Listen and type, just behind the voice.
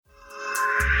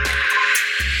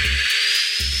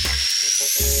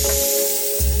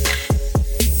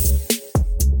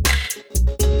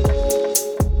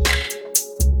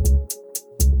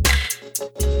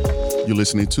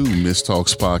listening to Miss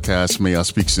Talks Podcast. May I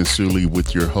speak sincerely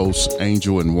with your hosts,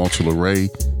 Angel and Walter LeRae.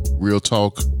 Real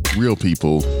talk, real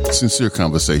people, sincere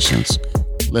conversations.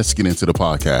 Let's get into the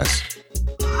podcast.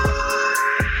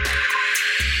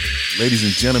 Ladies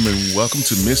and gentlemen, welcome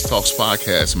to Miss Talks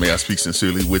Podcast. May I speak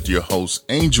sincerely with your hosts,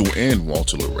 Angel and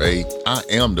Walter LeRae. I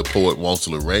am the poet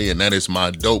Walter LeRae, and that is my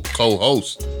dope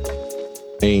co-host,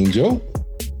 Angel.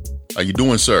 How you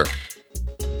doing, sir?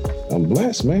 I'm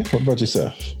blessed, man. What about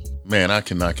yourself? Man, I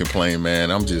cannot complain,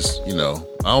 man. I'm just, I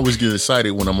always get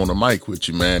excited when I'm on the mic with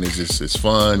you, man. It's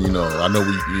fun. I know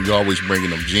you always bringing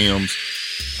them gems.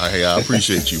 I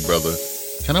appreciate you, brother.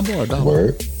 Can I borrow $1?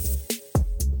 Word.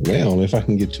 Man, only if I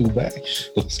can get 2 back.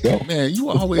 Let's go. Man,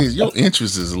 your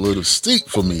interest is a little steep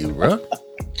for me, bro.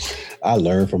 I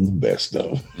learn from the best,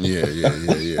 though. Yeah.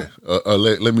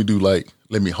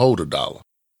 Let me hold $1.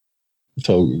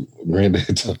 So Granddad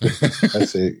I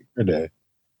said, Granddad,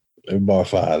 let me borrow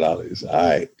 $5. All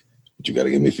right, but you got to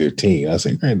give me 15. I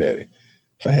said, Granddaddy,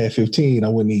 if I had 15, I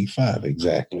wouldn't need 5.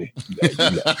 Exactly.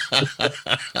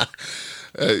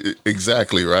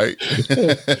 Exactly, right?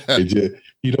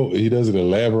 He doesn't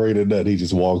elaborate or nothing. He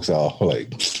just walks off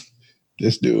like,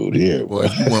 this dude here. Boy,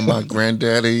 if you weren't my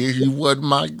granddaddy, you wasn't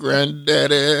my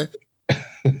granddaddy.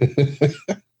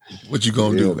 What you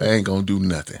gonna do? I ain't gonna do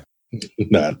nothing.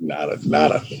 Not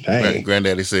a thing.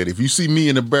 Granddaddy said, if you see me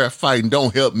and the bear fighting,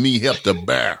 don't help me, help the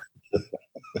bear.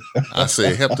 I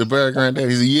said, help the bear, Granddaddy?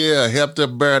 He said, yeah, help the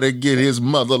bear to get his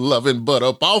mother loving butt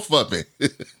up off of me.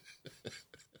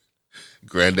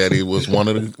 Granddaddy was one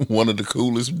of the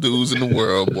coolest dudes in the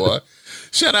world, boy.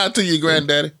 Shout out to you,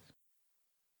 Granddaddy.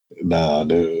 Nah,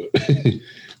 dude.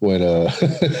 When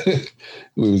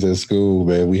we was at school,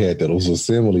 man, we had those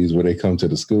assemblies where they come to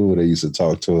the school. They used to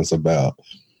talk to us about,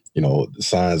 the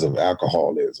signs of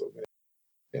alcoholism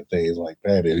and things like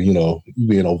that. And, you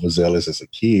being overzealous as a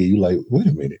kid, you like, wait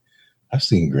a minute, I've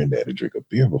seen Granddaddy drink a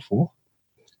beer before.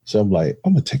 So I'm like,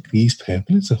 I'm going to take these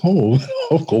pamphlets home.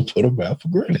 I'm going to put them out for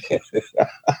Granddaddy.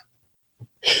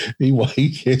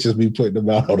 He catches me putting them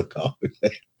out on the coffee.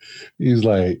 He's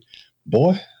like,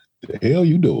 boy, the hell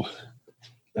you doing?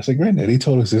 I said, Granddaddy, he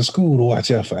told us in school to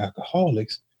watch out for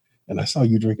alcoholics. And I saw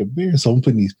you drink a beer, so I'm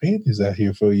putting these pamphlets out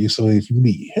here for you. So if you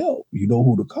need help, you know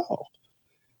who to call.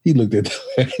 He looked at the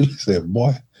and he said,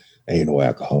 boy, I ain't no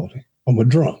alcoholic. I'm a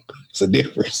drunk. It's a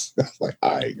difference. I was like,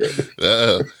 all right,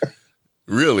 Granddaddy.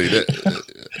 Really?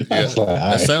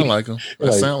 That sound like him.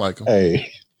 Sound like him. Hey,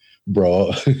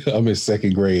 bro, I'm in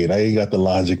 2nd grade. I ain't got the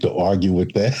logic to argue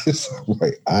with that. So I'm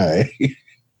like, all right.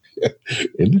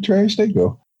 In the trash they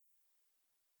go.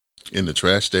 In the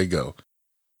trash they go.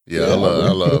 Yeah, I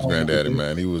love Granddaddy,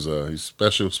 man. He's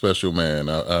special man.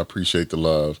 I appreciate the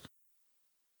love.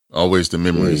 Always the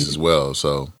memories as well.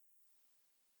 So,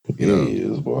 he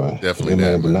is, boy. Definitely. That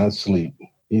man did not sleep.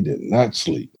 He did not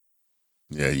sleep.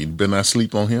 Yeah, you better not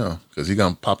sleep on him because he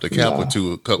gonna pop the cap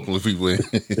to a couple of people.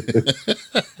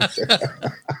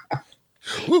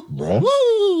 Woo, bro.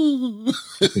 Woo.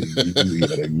 You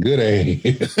got a good aim.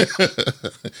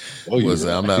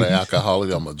 I'm not an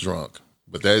alcoholic. I'm a drunk.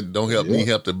 But that don't help me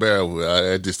help the bear.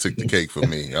 That just took the cake for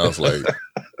me. I was like,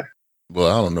 well,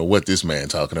 I don't know what this man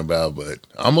talking about, but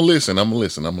I'm going to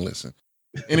listen.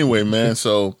 Anyway, man,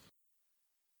 so,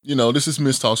 this is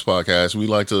Miss Talks Podcast. We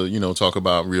like to, talk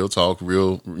about real talk,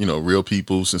 real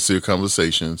people, sincere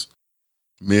conversations.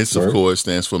 Miss, of course,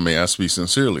 stands for May I Speak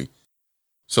Sincerely.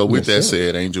 So with that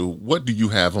said, Angel, what do you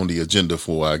have on the agenda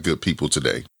for our good people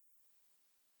today?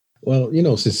 Well,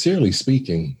 sincerely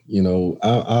speaking,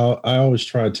 I always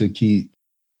try to keep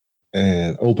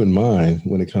an open mind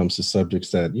when it comes to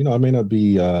subjects that, I may not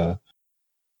be,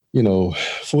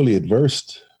 fully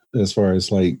adversed as far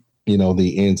as like, the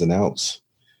ins and outs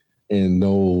and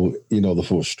know, the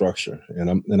full structure.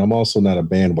 And I'm also not a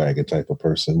bandwagon type of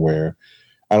person where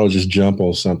I don't just jump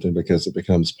on something because it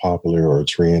becomes popular or a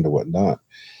trend or whatnot.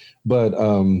 But,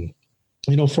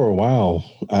 for a while,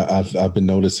 I've been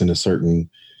noticing a certain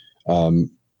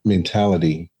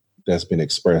mentality that's been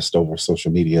expressed over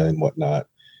social media and whatnot.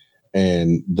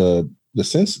 And the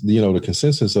sense, the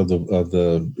consensus of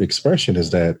the expression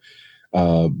is that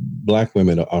Black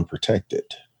women are unprotected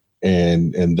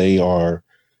and they are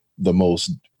the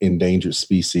most endangered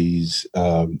species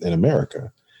in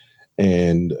America.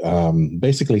 And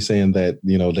basically saying that,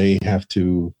 they have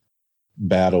to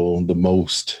battle the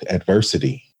most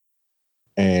adversity.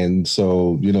 And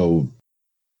so,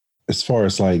 as far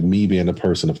as like me being a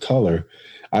person of color,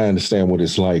 I understand what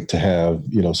it's like to have,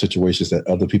 situations that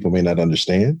other people may not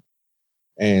understand.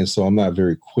 And so I'm not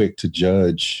very quick to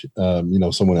judge,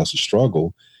 someone else's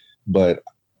struggle, but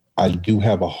I do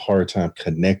have a hard time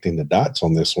connecting the dots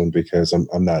on this one because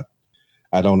I'm not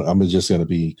I'm just going to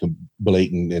be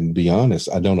blatant and be honest.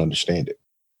 I don't understand it.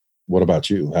 What about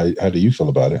you? How do you feel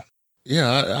about it?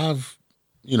 Yeah, I've,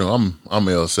 I'm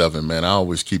L7, man. I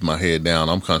always keep my head down.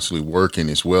 I'm constantly working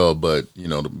as well. But,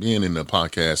 being in the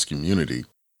podcast community,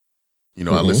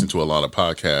 I listen to a lot of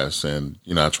podcasts and,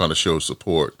 I try to show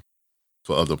support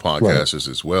for other podcasters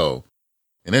as well.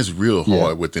 And that's real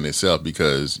hard within itself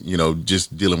because,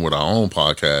 just dealing with our own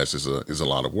podcast is a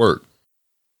lot of work.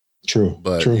 True.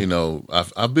 But,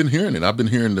 I've been hearing it. I've been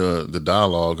hearing the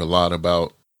dialogue a lot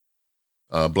about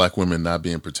Black women not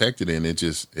being protected. And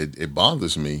it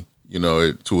bothers me,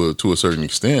 to a certain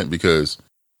extent, because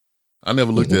I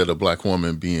never looked at a Black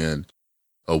woman being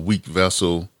a weak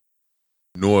vessel,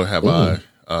 nor have I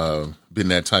been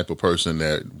that type of person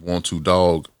that want to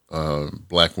dog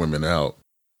Black women out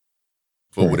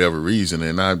for whatever reason.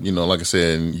 And I, like I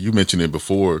said, and you mentioned it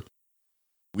before,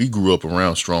 we grew up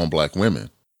around strong Black women.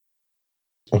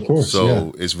 Of course.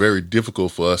 So it's very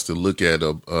difficult for us to look at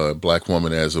a Black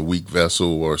woman as a weak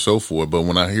vessel or so forth. But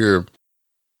when I hear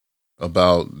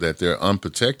about that they're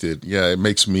unprotected, it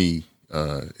makes me,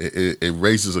 it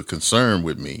raises a concern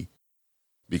with me,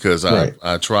 because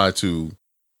I try to,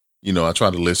 I try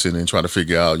to listen and try to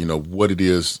figure out, what it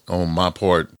is on my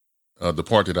part, the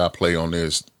part that I play on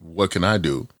this. What can I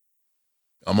do?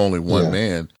 I'm only one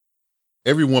man.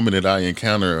 Every woman that I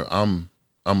encounter, I'm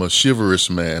a chivalrous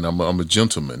man. I'm a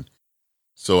gentleman.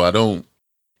 So I don't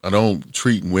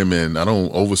treat women. I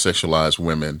don't over sexualize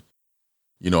women.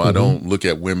 I don't look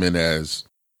at women as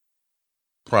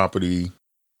property.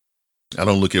 I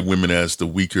don't look at women as the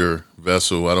weaker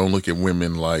vessel. I don't look at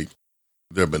women like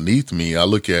they're beneath me. I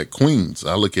look at queens.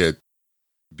 I look at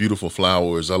beautiful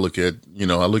flowers. I look at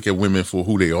women for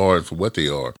who they are and for what they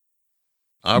are.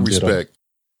 I respect,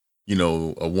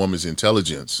 a woman's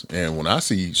intelligence. And when I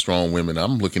see strong women,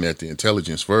 I'm looking at the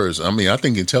intelligence first. I mean, I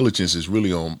think intelligence is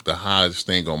really on the highest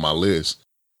thing on my list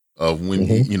of when,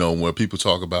 when people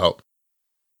talk about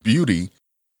beauty,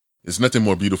 it's nothing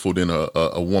more beautiful than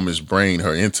a woman's brain,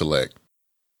 her intellect,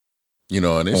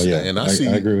 and it's, and I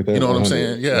agree with that. You know what I'm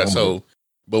saying? Yeah. 100. So,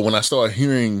 but when I start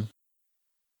hearing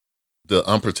the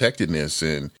unprotectedness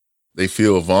and they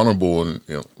feel vulnerable and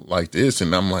like this,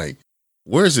 and I'm like,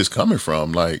 where is this coming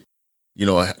from? Like,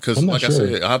 because like I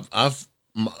said,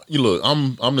 look,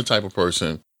 I'm the type of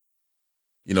person,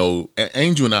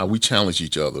 Angel and I, we challenge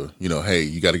each other, hey,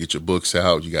 you got to get your books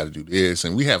out. You got to do this.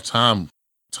 And we have time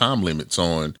limits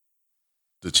on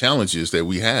the challenges that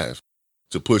we have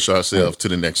to push ourselves to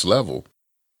the next level.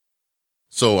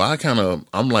 So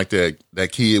I'm like that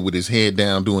kid with his head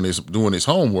down doing his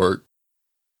homework.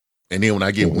 And then when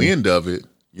I get wind of it,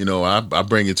 I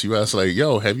bring it to you. I was like,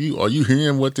 yo, are you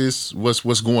hearing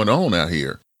what's going on out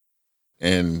here?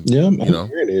 And I'm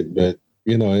hearing it, but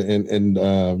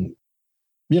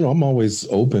I'm always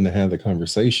open to have the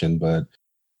conversation, but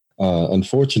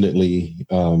unfortunately,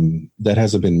 that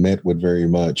hasn't been met with very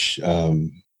much,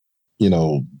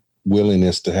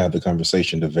 willingness to have the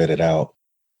conversation to vet it out.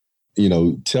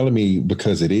 Telling me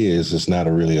because it's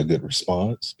not really a good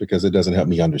response, because it doesn't help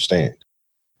me understand.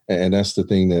 And that's the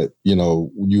thing that,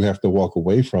 you have to walk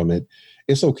away from it.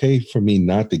 It's okay for me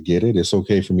not to get it. It's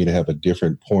okay for me to have a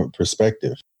different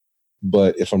perspective.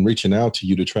 But if I'm reaching out to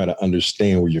you to try to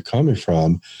understand where you're coming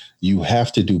from, you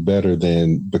have to do better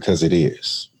than because it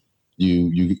is.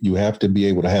 You have to be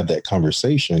able to have that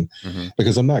conversation,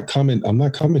 because I'm not coming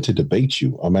to debate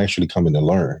you. I'm actually coming to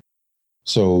learn.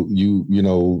 So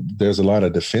there's a lot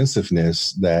of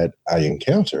defensiveness that I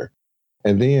encounter.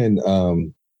 And then,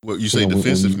 well, you say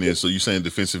defensiveness. So you're saying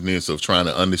defensiveness of trying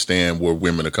to understand where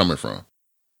women are coming from.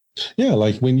 Yeah.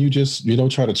 Like when you just,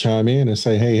 try to chime in and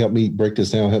say, hey, help me break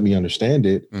this down. Help me understand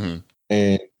it.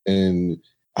 And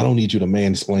I don't need you to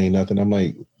mansplain nothing. I'm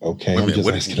like, okay, I'm just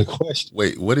asking a question.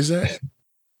 Wait, what is that?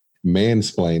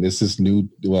 Mansplain. This is new.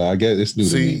 Well, I guess it's new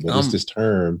to me, but it's this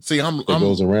term that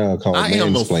goes around called mansplaining. I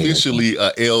am officially a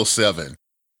L7.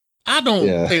 I don't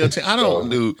pay attention. I don't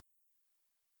do.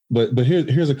 But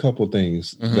here's a couple of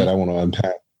things that I want to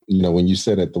unpack. When you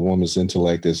said that the woman's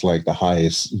intellect is like the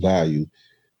highest value,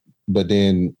 but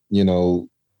then,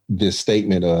 this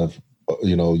statement of,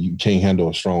 you can't handle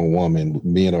a strong woman,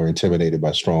 men are intimidated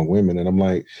by strong women. And I'm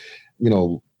like,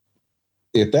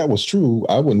 if that was true,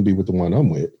 I wouldn't be with the one I'm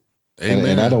with.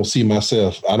 And I don't see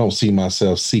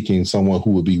myself seeking someone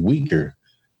who would be weaker.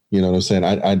 You know what I'm saying?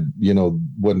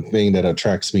 One thing that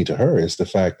attracts me to her is the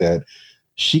fact that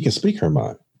she can speak her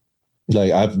mind.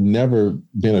 Like, I've never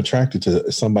been attracted to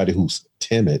somebody who's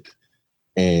timid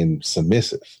and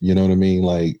submissive. You know what I mean?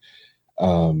 Like,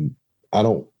 I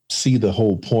don't see the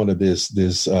whole point of this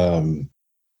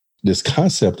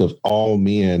concept of all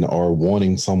men are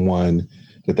wanting someone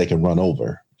that they can run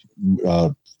over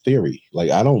theory.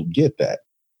 Like, I don't get that.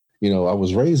 I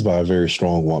was raised by a very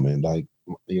strong woman. Like,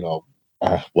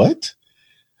 what?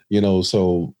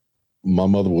 So my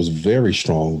mother was very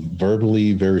strong,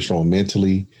 verbally, very strong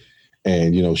mentally.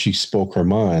 And, she spoke her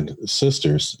mind.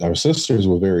 Our sisters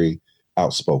were very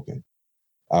outspoken.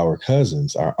 Our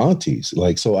cousins, our aunties,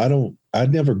 so I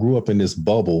never grew up in this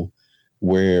bubble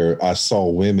where I saw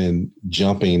women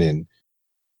jumping and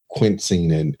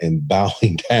quincing and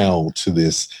bowing down to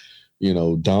this,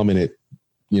 dominant,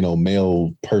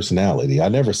 male personality. I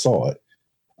never saw it.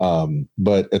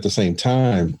 But at the same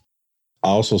time, I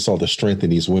also saw the strength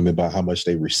in these women by how much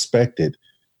they respected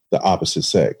the opposite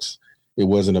sex. It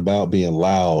wasn't about being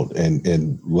loud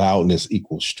and loudness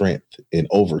equals strength and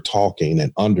over talking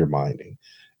and undermining.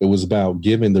 It was about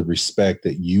giving the respect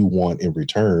that you want in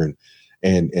return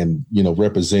and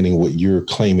representing what you're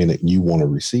claiming that you want to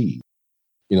receive.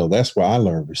 That's where I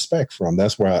learned respect from.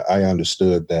 That's where I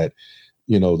understood that,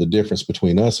 the difference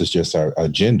between us is just our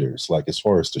genders. Like, as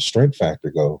far as the strength factor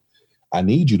go, I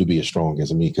need you to be as strong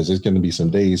as me, because there's going to be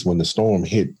some days when the storm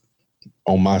hit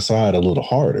on my side a little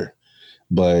harder.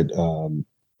 But,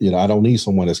 I don't need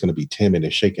someone that's going to be timid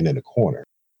and shaking in the corner.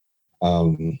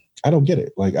 I don't get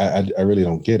it. Like, I really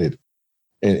don't get it.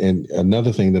 And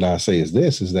another thing that I say is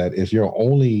that if your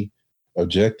only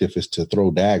objective is to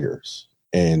throw daggers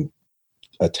and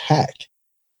attack,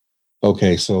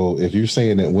 okay, so if you're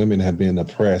saying that women have been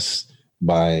oppressed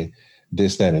by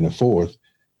this, that, and the fourth,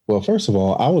 well, first of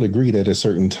all, I would agree that at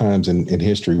certain times in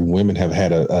history, women have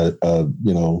had a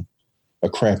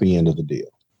crappy end of the deal.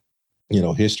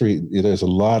 History, there's a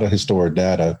lot of historic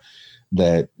data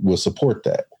that will support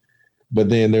that. But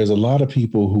then there's a lot of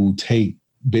people who take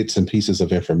bits and pieces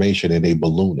of information and they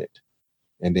balloon it.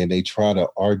 And then they try to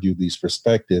argue these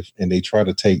perspectives, and they try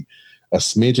to take a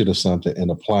smidget of something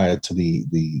and apply it to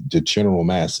the general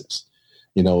masses.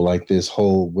 Like this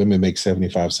whole women make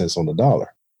 75 cents on the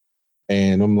dollar.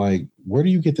 And I'm like, where do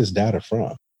you get this data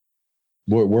from?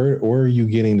 Where are you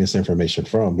getting this information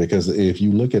from? Because if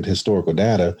you look at historical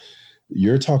data,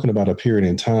 you're talking about a period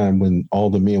in time when all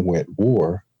the men were at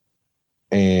war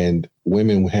and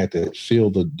women had to fill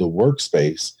the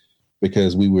workspace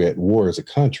because we were at war as a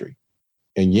country.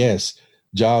 And yes,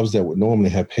 jobs that would normally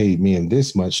have paid men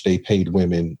this much, they paid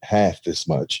women half this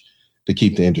much to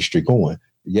keep the industry going.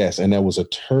 Yes, and that was a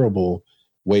terrible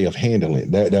way of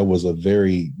handling it. That was a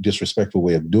very disrespectful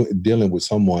way of dealing with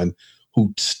someone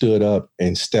who stood up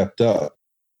and stepped up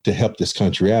to help this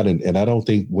country out. And I don't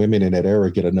think women in that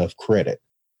era get enough credit.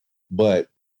 But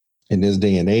in this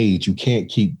day and age, you can't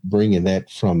keep bringing that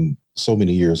from so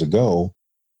many years ago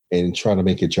and try to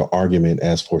make it your argument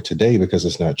as for today, because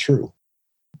it's not true.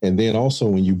 And then also,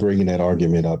 when you bring that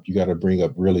argument up, you got to bring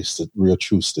up real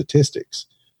true statistics,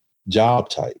 job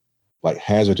type, like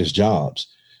hazardous jobs.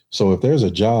 So if there's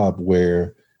a job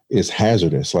where it's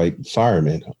hazardous, like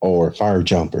firemen or fire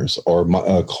jumpers or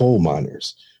coal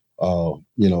miners,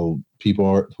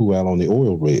 people who are out on the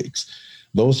oil rigs,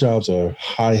 those jobs are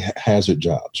high hazard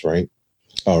jobs, right?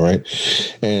 All right.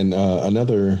 And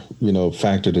another,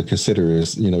 factor to consider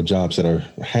is, jobs that are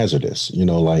hazardous,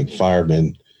 like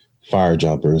firemen, fire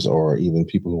jumpers, or even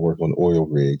people who work on oil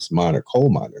rigs, coal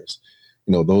miners.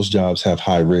 Those jobs have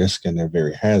high risk and they're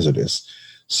very hazardous.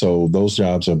 So those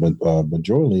jobs are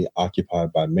majorly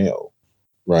occupied by male,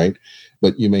 right?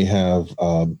 But you may have,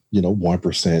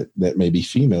 1% that may be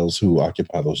females who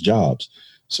occupy those jobs.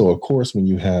 So, of course, when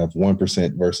you have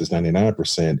 1% versus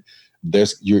 99%,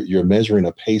 you're measuring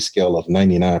a pay scale of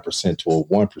 99% to a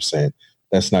 1%.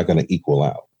 That's not going to equal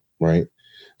out, right?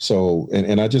 So,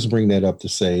 and I just bring that up to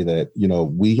say that,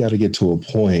 we got to get to a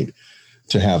point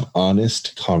to have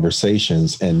honest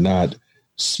conversations and not,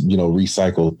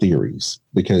 recycle theories.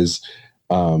 Because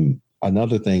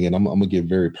another thing, and I'm going to get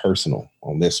very personal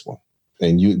on this one,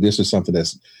 and this is something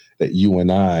that you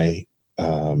and I,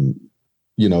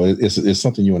 it's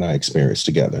something you and I experienced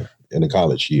together in the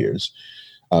college years.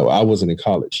 I wasn't in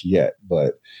college yet,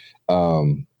 but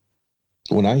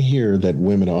when I hear that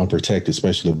women are unprotected,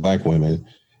 especially Black women,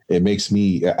 it makes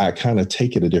I kind of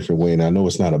take it a different way. And I know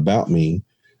it's not about me,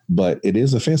 but it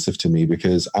is offensive to me,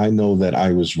 because I know that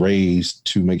I was raised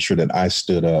to make sure that I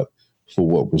stood up for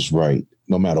what was right,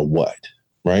 no matter what,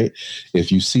 right?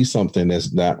 If you see something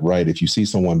that's not right, if you see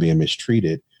someone being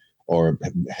mistreated or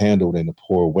handled in a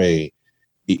poor way,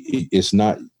 it's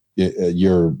not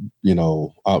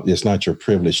it's not your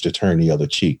privilege to turn the other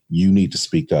cheek. You need to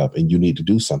speak up and you need to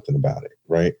do something about it,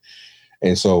 right?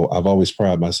 And so I've always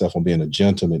prided myself on being a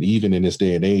gentleman, even in this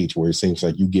day and age where it seems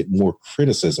like you get more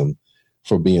criticism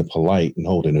for being polite and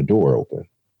holding the door open,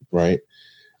 right?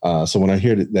 So when I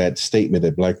hear that statement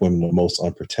that black women are the most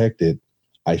unprotected,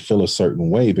 I feel a certain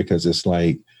way because it's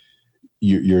like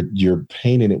you're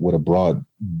painting it with a broad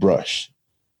brush.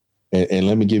 And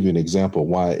let me give you an example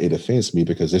why it offends me,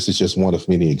 because this is just one of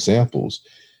many examples.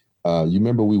 You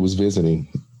remember we was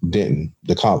visiting Denton,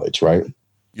 the college, right?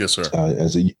 Yes, sir.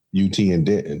 As a UT in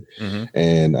Denton. Mm-hmm.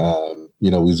 And, we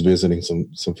was visiting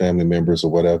some family members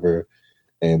or whatever.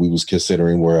 And we was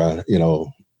considering where,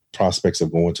 prospects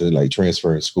of going to like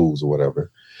transferring schools or whatever.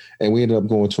 And we ended up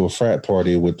going to a frat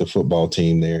party with the football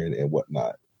team there and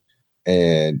whatnot.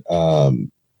 And,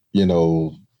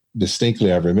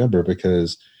 distinctly I remember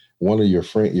because one of your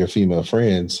female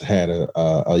friends had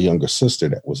a younger sister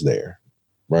that was there,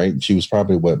 right? She was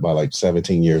probably by like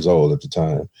 17 years old at the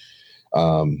time.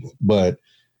 But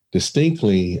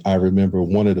distinctly, I remember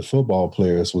one of the football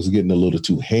players was getting a little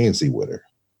too handsy with her.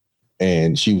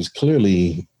 And she was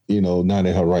clearly, not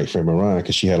in her right frame of mind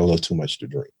because she had a little too much to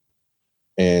drink.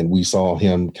 And we saw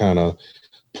him kind of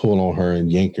pull on her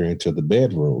and yank her into the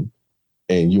bedroom.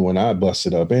 And you and I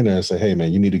busted up in there and said, hey,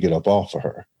 man, you need to get up off of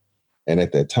her. And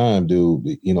at that time,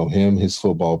 dude, him, his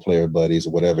football player buddies or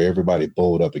whatever, everybody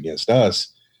bowled up against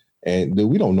us. And dude,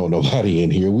 we don't know nobody in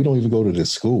here. We don't even go to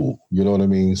this school. You know what I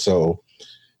mean? So,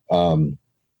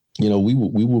 we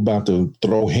were about to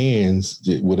throw hands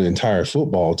with the entire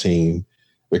football team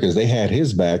because they had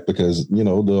his back because,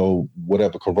 the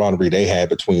whatever camaraderie they had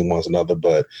between one another.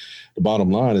 But the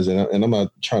bottom line is, and I'm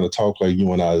not trying to talk like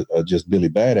you and I are just Billy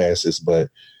Badasses, but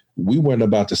we weren't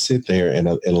about to sit there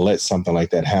and let something like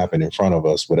that happen in front of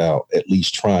us without at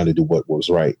least trying to do what was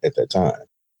right at that time.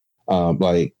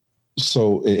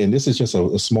 So, and this is just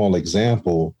a small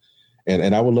example,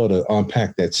 and I would love to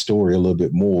unpack that story a little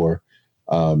bit more,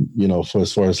 for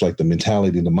as far as like the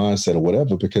mentality, the mindset or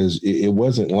whatever, because it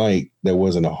wasn't like there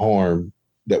wasn't a harm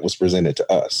that was presented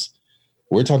to us.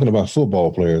 We're talking about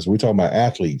football players. We're talking about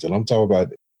athletes, and I'm talking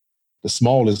about the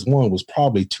smallest one was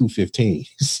probably 215.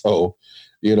 So,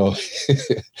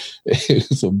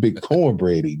 it's a big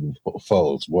cornbread eating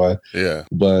folks, boy. Yeah.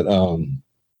 But,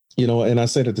 and I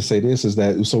said it to say this is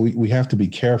that, so we have to be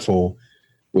careful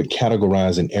with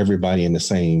categorizing everybody in the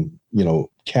same,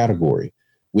 category.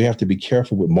 We have to be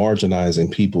careful with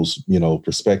marginalizing people's,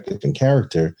 perspective and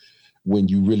character when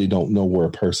you really don't know where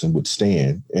a person would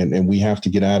stand. And we have to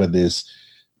get out of this,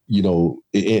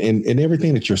 and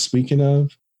everything that you're speaking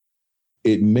of,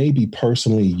 it may be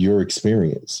personally your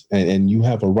experience and you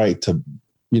have a right to,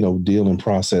 deal and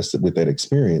process it with that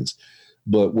experience.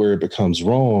 But where it becomes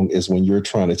wrong is when you're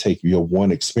trying to take your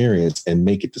one experience and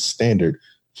make it the standard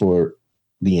for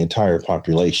the entire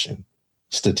population.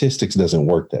 Statistics doesn't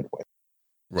work that way.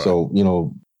 Right. So,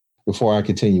 before I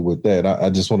continue with that, I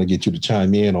just want to get you to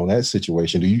chime in on that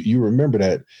situation. Do you remember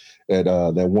that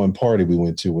one party we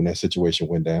went to when that situation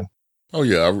went down? Oh,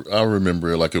 yeah, I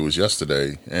remember it like it was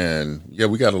yesterday. And, yeah,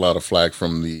 we got a lot of flack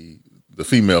from the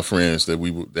female friends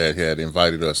that had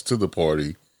invited us to the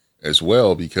party as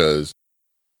well, because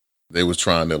they was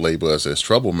trying to label us as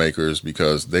troublemakers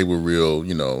because they were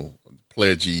real,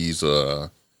 pledges,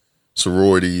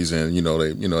 sororities, and,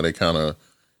 they kind of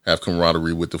have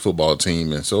camaraderie with the football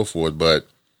team and so forth. But,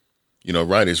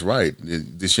 right is right.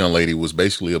 This young lady was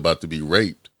basically about to be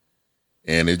raped.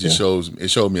 And it just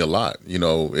showed me a lot.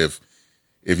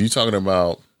 If you're talking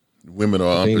about women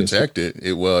are unprotected,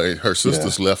 her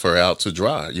sisters left her out to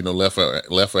dry. Left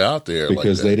her out there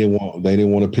because like they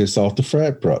didn't want to piss off the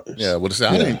frat brothers. Yeah, but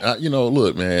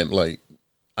look, man, like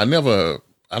I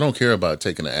don't care about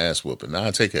taking an ass whooping. I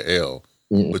take an L,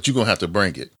 but you're gonna have to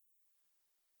bring it.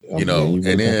 And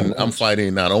then I'm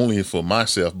fighting not only for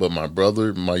myself but my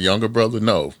brother, my younger brother.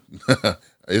 No,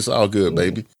 it's all good,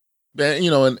 baby.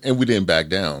 And we didn't back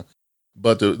down.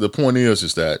 But the point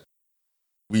is that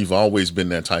we've always been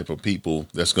that type of people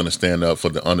that's going to stand up for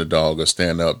the underdog or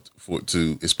stand up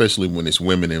especially when it's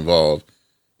women involved,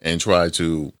 and try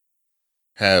to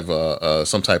have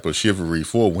some type of chivalry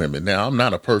for women. Now, I'm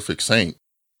not a perfect saint.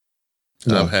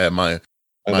 No. I've had my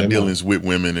dealings with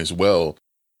women as well.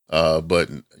 But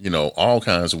all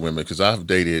kinds of women, because I've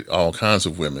dated all kinds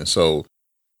of women. So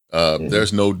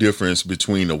there's no difference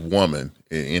between a woman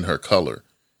in her color.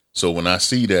 So when I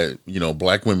see that,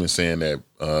 black women saying that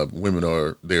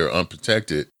women they're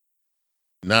unprotected,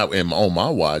 not on my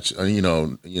watch,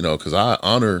 because I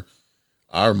honor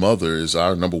our mother is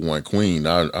our number one queen,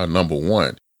 our number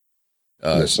one.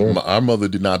 Yes, our mother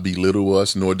did not belittle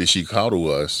us, nor did she coddle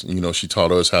us. She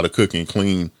taught us how to cook and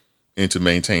clean and to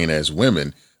maintain as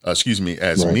women,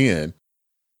 men,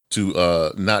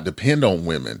 to not depend on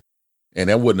women. And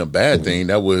that wasn't a bad thing.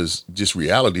 That was just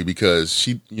reality, because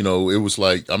she, it was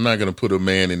like, I'm not going to put a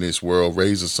man in this world,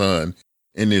 raise a son,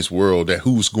 in this world, that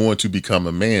who's going to become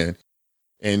a man.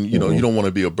 And, you know, you don't want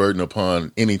to be a burden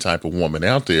upon any type of woman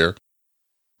out there.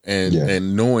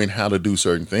 And knowing how to do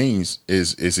certain things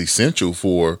is essential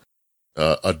for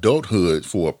adulthood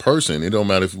for a person. It don't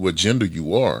matter what gender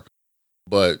you are.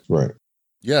 But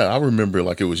yeah, I remember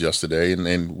like it was yesterday,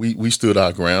 and we stood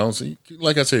our grounds.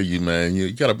 Like I tell you, man,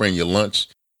 you got to bring your lunch,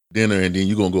 dinner, and then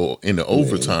you're going to go into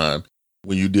overtime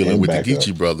when you're dealing with the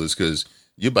Geechee brothers, because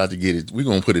you're about to get it. We're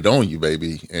going to put it on you,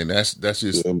 baby. And that's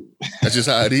just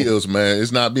how it is, man.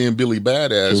 It's not being Billy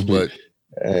Badass, but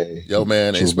yo,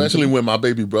 man, especially when my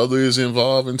baby brother is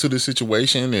involved into the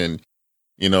situation, and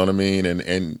you know what I mean?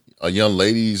 And a young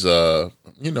lady's,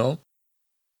 you know,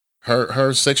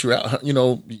 her sexuality, you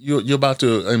know, you're about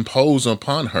to impose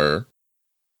upon her,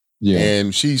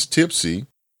 and she's tipsy.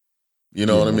 You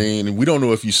know what I mean? And we don't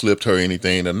know if you slipped her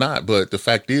anything or not, but the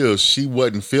fact is she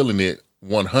wasn't feeling it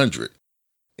 100.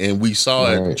 And we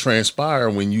saw it transpire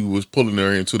when you was pulling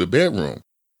her into the bedroom.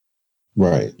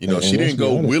 Right. You know, she didn't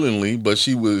go willingly, but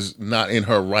she was not in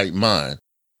her right mind.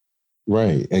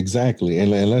 Right. Exactly.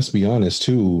 And let's be honest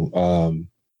too.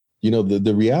 You know,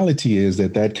 the reality is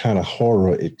that kind of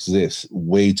horror exists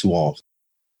way too often.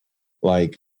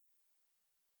 Like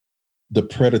the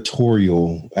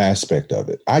predatorial aspect of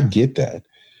it. I get that.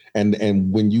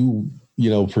 And when you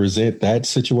know, present that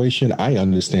situation, I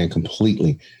understand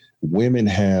completely. Women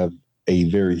have a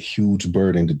very huge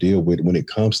burden to deal with when it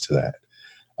comes to that.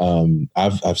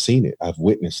 I've seen it. I've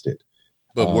witnessed it.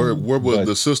 But where were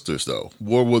the sisters though?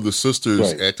 Where were the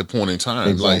sisters at the point in time?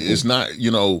 Exactly. Like, it's not,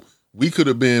 you know, we could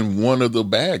have been one of the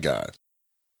bad guys.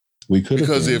 We could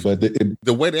have been, because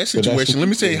the way that situation, let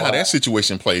me tell you how that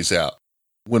situation plays out.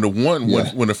 When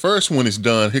when the first one is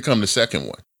done, here come the second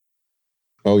one.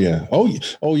 Oh yeah. Oh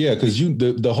yeah. Because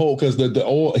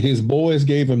his boys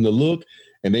gave him the look,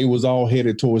 and they was all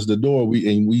headed towards the door.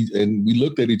 We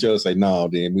looked at each other and say, "No,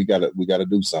 then we gotta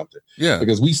do something." Yeah.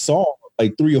 Because we saw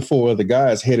like 3 or 4 other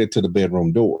guys headed to the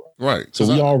bedroom door. Right. So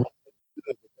we already knew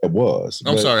what that was.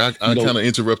 I'm sorry, I kind of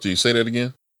interrupted you. Say that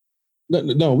again.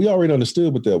 No, we already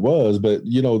understood what that was, but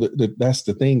you know, that's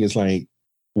the thing, is like,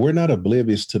 we're not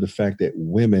oblivious to the fact that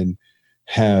women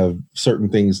have certain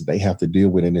things that they have to deal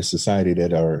with in this society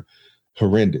that are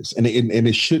horrendous. And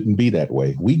it shouldn't be that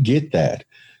way. We get that.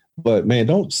 But man,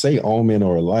 don't say all men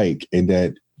are alike and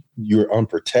that you're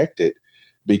unprotected,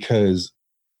 because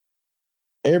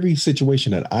every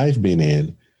situation that I've been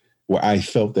in where I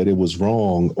felt that it was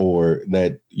wrong, or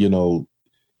that, you know,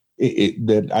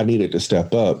 that I needed to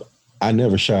step up, I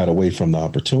never shied away from the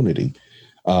opportunity.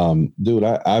 Dude,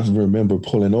 I remember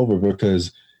pulling over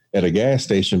at a gas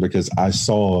station because I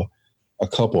saw a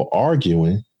couple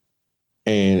arguing,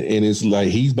 and it's like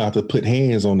he's about to put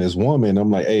hands on this woman.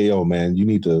 I'm like, hey, yo, man, you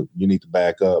need to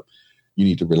back up. You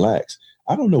need to relax.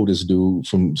 I don't know this dude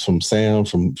from Sam,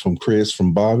 from Chris,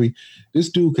 from Bobby. This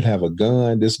dude could have a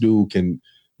gun. This dude can,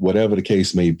 whatever the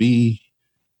case may be.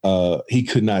 He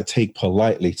could not take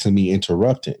politely to me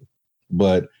interrupting.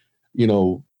 But you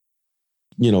know,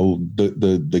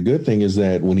 the good thing is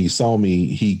that when he saw me,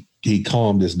 he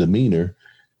calmed his demeanor,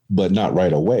 but not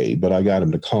right away. But I got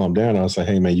him to calm down. I was like,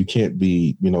 hey man, you can't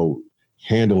be, you know,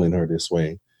 handling her this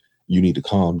way. You need to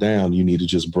calm down. You need to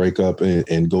just break up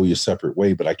and go your separate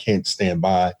way. But I can't stand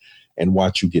by and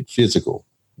watch you get physical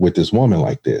with this woman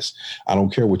like this. I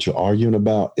don't care what you're arguing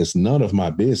about. It's none of my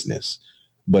business.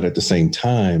 But at the same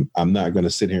time, I'm not going to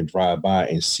sit here and drive by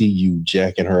and see you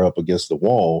jacking her up against the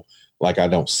wall like I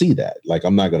don't see that. Like,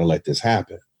 I'm not going to let this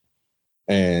happen.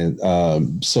 And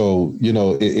so, you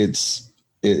know, it's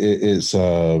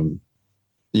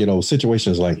you know,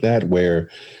 situations like that where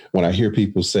when I hear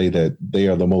people say that they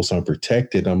are the most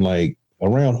unprotected, I'm like,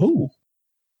 around who?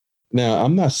 Now,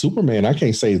 I'm not Superman. I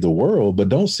can't save the world, but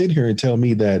don't sit here and tell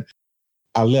me that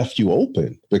I left you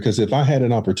open, because if I had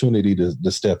an opportunity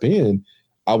to step in,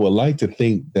 I would like to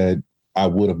think that I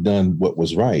would have done what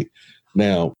was right.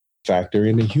 Now, factor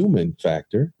in the human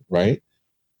factor, right?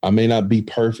 I may not be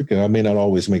perfect and I may not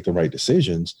always make the right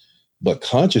decisions, but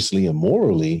consciously and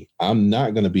morally, I'm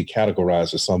not going to be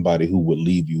categorized as somebody who would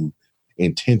leave you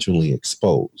intentionally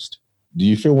exposed. Do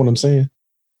you feel what I'm saying?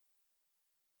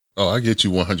 Oh, I get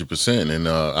you 100%. And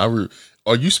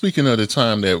are you speaking of the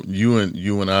time that you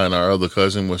and I and our other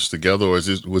cousin was together, or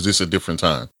was this a different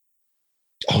time?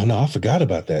 Oh no, I forgot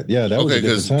about that. Yeah, that was a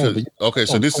different time. Okay,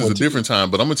 so this is a different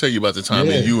time, but I'm gonna tell you about the time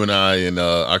that you and I and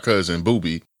our cousin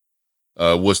Booby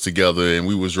was together, and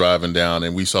we was driving down,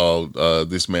 and we saw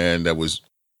this man that was,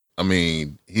 I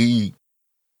mean, he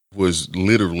was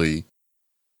literally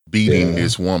beating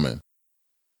this woman,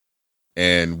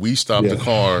 and we stopped the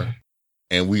car,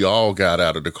 and we all got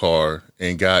out of the car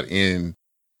and got in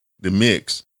the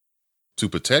mix to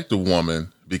protect the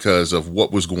woman because of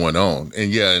what was going on.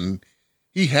 And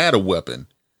he had a weapon,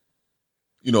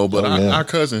 but our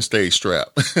cousin stayed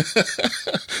strapped.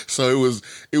 So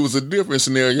it was a different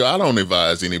scenario. I don't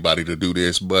advise anybody to do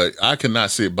this, but I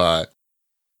cannot sit by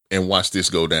and watch this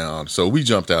go down. So we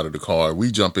jumped out of the car.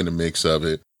 We jump in the mix of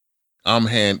it. I'm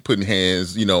putting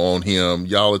hands, on him.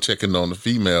 Y'all are checking on the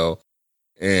female,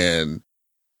 and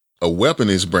a weapon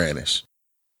is brandished.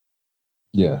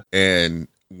 Yeah. And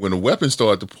when a weapon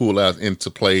started to pull out into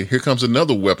play, here comes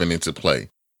another weapon into play.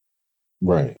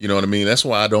 Right. You know what I mean? That's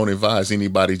why I don't advise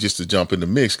anybody just to jump in the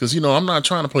mix. Cause I'm not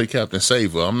trying to play Captain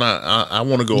Saver. I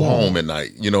want to go home at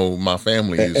night. My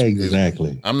family is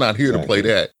exactly. I'm not here to play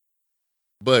that,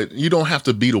 but you don't have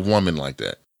to beat a woman like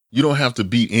that. You don't have to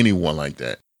beat anyone like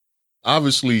that.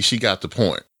 Obviously she got the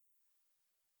point,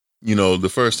 the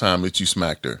first time that you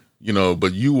smacked her,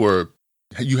 but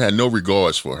you had no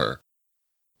regards for her.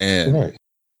 And right.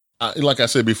 Like I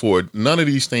said before, none of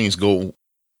these things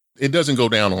it doesn't go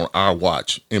down on our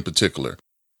watch in particular.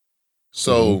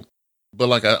 So, but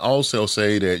like I also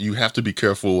say that you have to be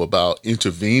careful about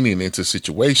intervening into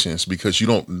situations because you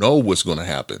don't know what's going to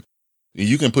happen.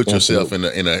 You can put yourself in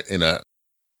a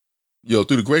through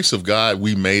the grace of God,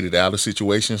 we made it out of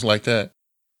situations like that.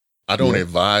 I don't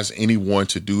advise anyone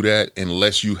to do that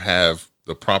unless you have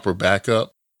the proper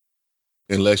backup,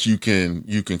 unless you can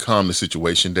calm the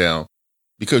situation down,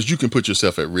 because you can put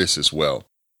yourself at risk as well.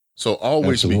 So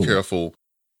always be careful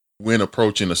when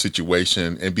approaching a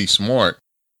situation and be smart,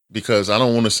 because I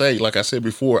don't want to say, like I said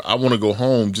before, I want to go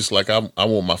home just like I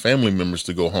want my family members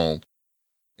to go home.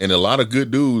 And a lot of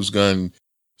good dudes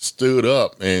stood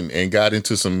up and got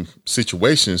into some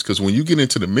situations, because when you get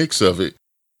into the mix of it,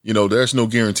 there's no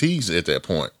guarantees at that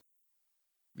point.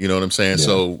 You know what I'm saying? Yeah.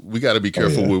 So we got to be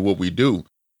careful with what we do.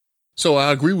 So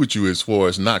I agree with you as far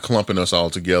as not clumping us all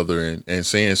together and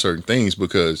saying certain things,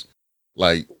 because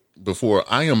like before,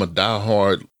 I am a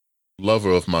diehard lover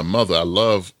of my mother. I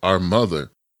love our mother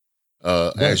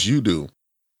as you do.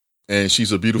 And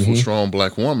she's a beautiful, strong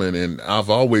Black woman. And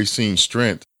I've always seen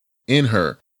strength in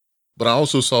her. But I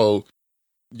also saw,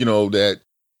 that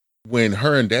when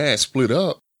her and Dad split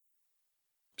up,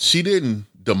 she didn't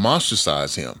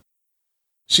demonstratize him.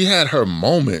 She had her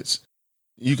moments.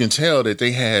 You can tell that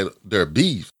they had their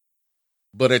beef.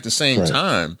 But at the same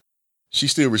time, she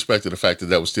still respected the fact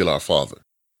that was still our father.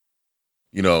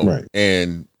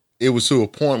 And it was to a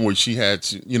point where she had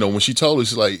to, when she told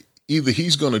us, like, either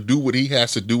he's going to do what he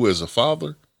has to do as a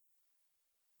father,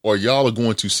 or y'all are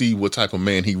going to see what type of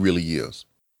man he really is.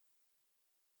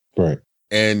 Right.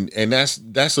 And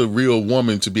that's a real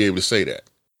woman to be able to say that.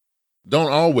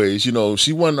 Don't always, she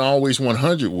wasn't always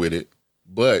 100 with it,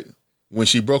 but when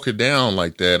she broke it down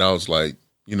like that, I was like,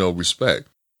 respect.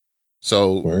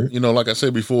 So, like I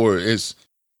said before, it's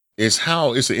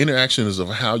the interactions of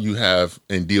how you have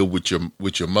and deal with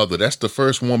your mother. That's the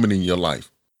first woman in your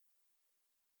life.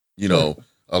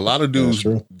 A lot of dudes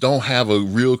don't have a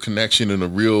real connection and a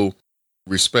real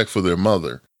respect for their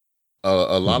mother.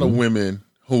 A lot of women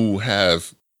who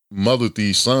have mothered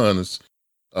these sons,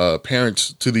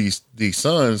 parents to these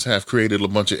sons, have created a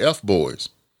bunch of F boys.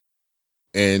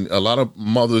 And a lot of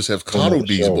mothers have coddled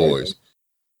these boys.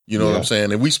 You know what I'm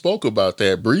saying? And we spoke about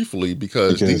that briefly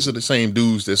because these are the same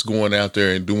dudes that's going out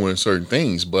there and doing certain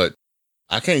things, but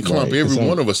I can't clump every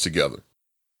one of us together.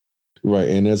 Right.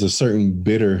 And there's a certain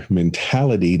bitter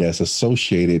mentality that's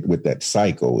associated with that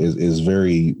cycle is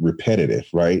very repetitive.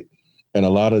 Right. And a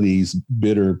lot of these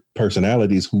bitter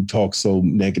personalities who talk so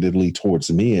negatively towards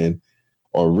men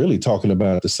are really talking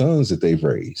about the sons that they've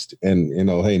raised. And,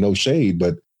 hey, no shade,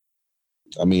 but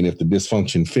I mean, if the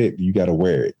dysfunction fit, you got to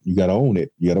wear it. You got to own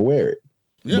it. You got to wear it.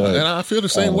 Yeah. But, and I feel the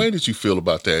same way that you feel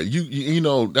about that. You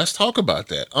let's talk about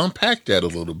that. Unpack that a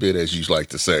little bit, as you like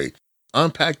to say.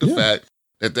 Unpack the fact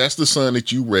that that's the son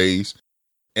that you raised,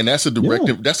 and that's a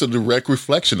direct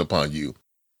reflection upon you.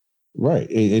 Right.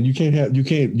 And you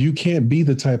can't be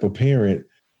the type of parent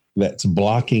that's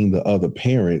blocking the other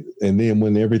parent. And then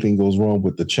when everything goes wrong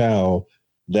with the child,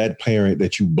 that parent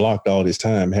that you blocked all this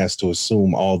time has to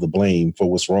assume all the blame for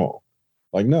what's wrong.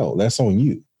 Like, no, that's on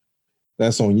you.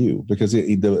 That's on you, because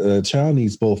the child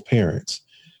needs both parents.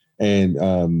 And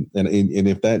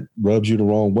if that rubs you the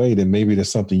wrong way, then maybe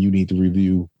there's something you need to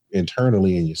review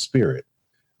internally in your spirit.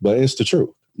 But it's the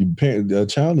truth. The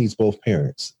child needs both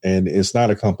parents, and it's not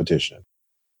a competition.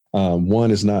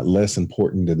 One is not less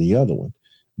important than the other one.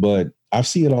 But I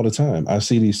see it all the time. I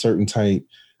see these certain type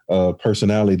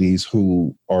personalities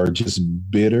who are just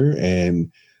bitter,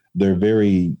 and they're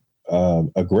very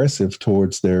aggressive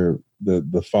towards the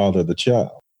father of the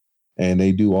child. and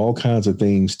they do all kinds of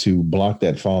things to block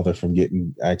that father from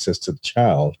getting access to the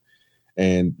child.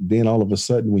 And then all of a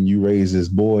sudden, when you raise this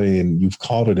boy and you've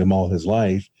coddled him all his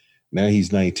life, now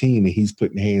he's 19 and he's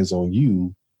putting hands on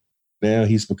you. Now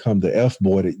he's become the F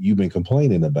boy that you've been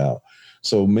complaining about.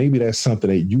 So maybe that's something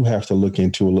that you have to look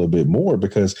into a little bit more,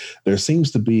 because there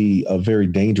seems to be a very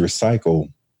dangerous cycle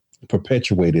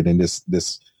perpetuated in this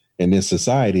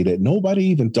society that nobody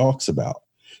even talks about.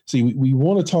 See, we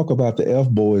want to talk about the F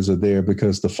boys are there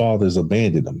because the fathers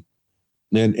abandoned them.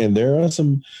 And there are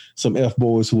some F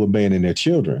boys who abandon their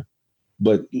children.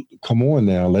 But come on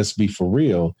now, let's be for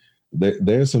real.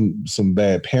 There's some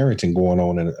bad parenting going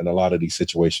on in a lot of these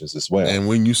situations as well. And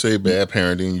when you say bad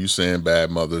parenting, you're saying bad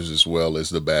mothers as well as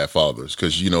the bad fathers,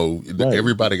 because, right.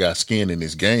 Everybody got skin in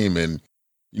this game. And,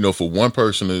 for one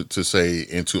person to say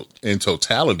in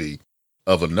totality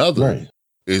of another, right,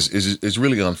 is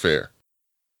really unfair.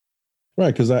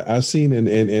 Right, because I've seen,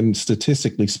 and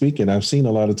statistically speaking, I've seen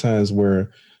a lot of times where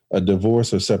a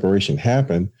divorce or separation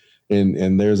happen,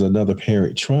 and there's another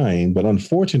parent trying, but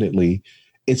unfortunately,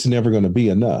 it's never going to be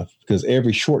enough, because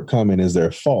every shortcoming is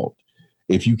their fault.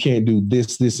 If you can't do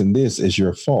this, this, and this, is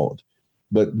your fault.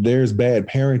 But there's bad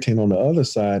parenting on the other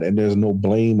side, and there's no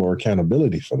blame or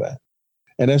accountability for that.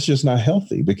 And that's just not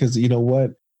healthy, because you know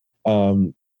what?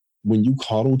 When you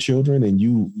coddle children and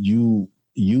you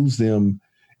use them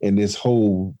in this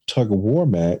whole tug of war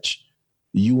match,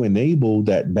 you enable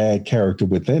that bad character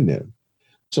within them.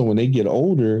 So when they get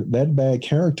older, that bad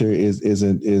character is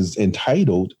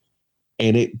entitled,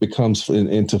 and it becomes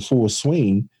into full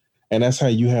swing. And that's how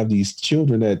you have these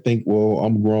children that think, well,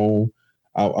 I'm grown,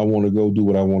 I want to go do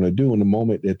what I want to do. And the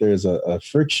moment that there's a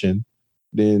friction,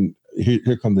 then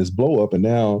here comes this blow up, and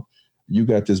now you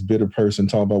got this bitter person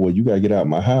talking about, well, you got to get out of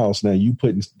my house. Now you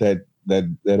putting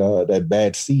that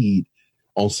bad seed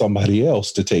on somebody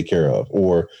else to take care of,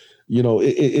 or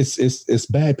it's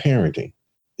bad parenting.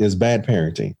 It's bad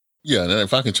parenting. Yeah, and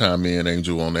if I can chime in,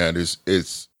 Angel, on that,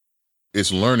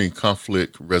 it's learning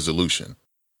conflict resolution.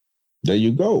 There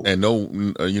you go. And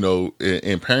in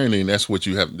parenting, that's what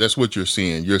you have. That's what you're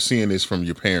seeing. You're seeing this from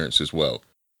your parents as well.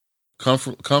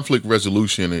 Conflict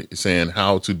resolution is saying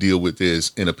how to deal with this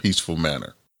in a peaceful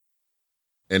manner,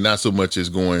 and not so much as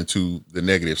going to the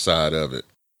negative side of it.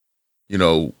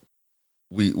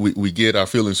 We get our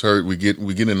feelings hurt. We get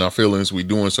in our feelings. We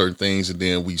doing certain things, and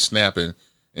then we snapping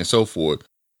and so forth.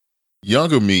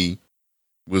 Younger me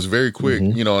was very quick,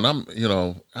 and I'm,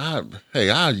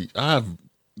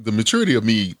 the maturity of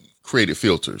me created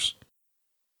filters.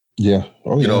 Yeah.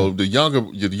 Oh, yeah. The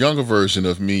younger version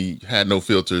of me had no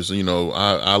filters.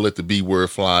 I let the B word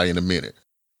fly in a minute.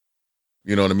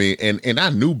 You know what I mean? And I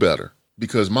knew better,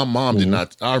 because my mom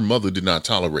our mother did not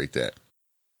tolerate that.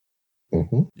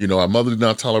 Mm-hmm. Our mother did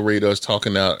not tolerate us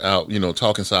talking out,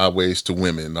 talking sideways to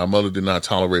women. Our mother did not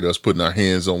tolerate us putting our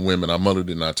hands on women. Our mother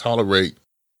did not tolerate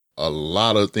a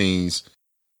lot of things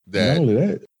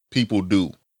that people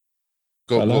do.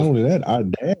 Not only that, our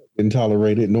dad didn't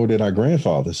tolerate it, nor did our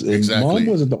grandfathers. Exactly. Mom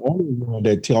wasn't the only one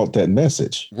that taught that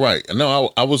message. Right.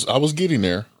 No, I was getting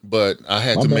there, but I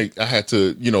had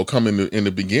to come in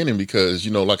the beginning, because,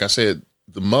 like I said,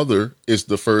 the mother is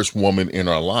the first woman in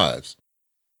our lives.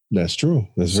 That's true.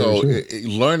 That's very true.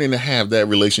 Learning to have that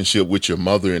relationship with your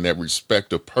mother and that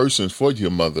respect of person for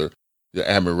your mother, your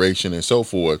admiration and so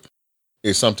forth,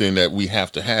 is something that we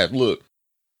have to have. Look,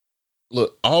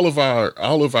 all of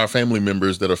our family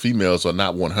members that are females are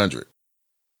not 100.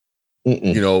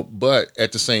 But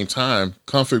at the same time,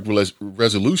 conflict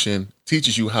resolution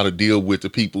teaches you how to deal with the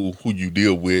people who you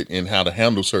deal with and how to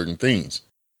handle certain things.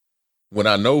 When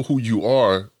I know who you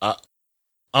are,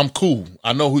 I'm cool.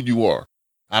 I know who you are.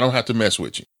 I don't have to mess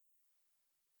with you.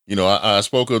 I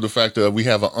spoke of the fact that we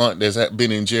have an aunt that's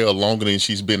been in jail longer than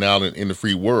she's been out in the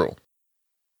free world.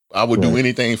 I would do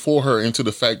anything for her, into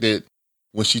the fact that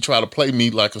when she tried to play me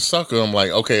like a sucker, I'm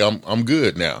like, okay, I'm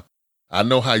good now. I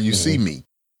know how you see me.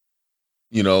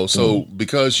 So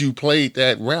because you played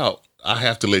that route, I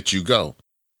have to let you go.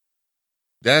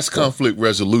 That's conflict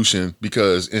resolution,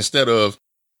 because instead of,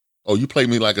 oh, you play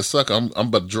me like a sucker, I'm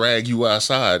about to drag you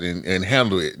outside and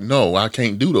handle it. No, I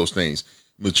can't do those things.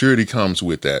 Maturity comes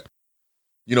with that.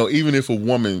 Even if a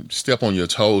woman step on your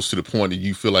toes to the point that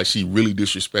you feel like she really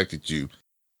disrespected you,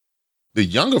 the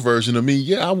younger version of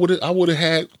me, I would have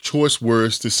had choice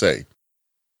words to say.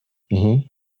 Mm-hmm.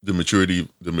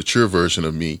 The mature version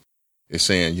of me is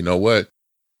saying, you know what?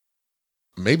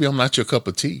 Maybe I'm not your cup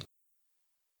of tea.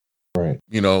 Right.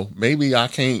 Maybe I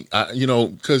can't,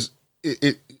 because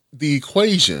the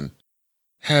equation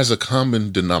has a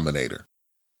common denominator,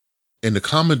 and the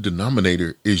common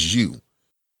denominator is you.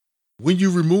 when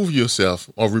you remove yourself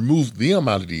or remove them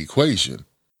out of the equation,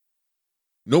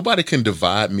 nobody can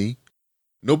divide me.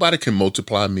 Nobody can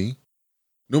multiply me.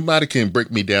 Nobody can break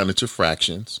me down into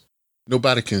fractions.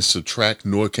 Nobody can subtract,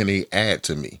 nor can they add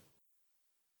to me.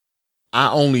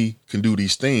 I only can do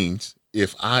these things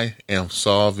if I am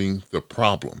solving the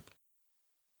problem.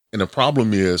 And the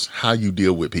problem is how you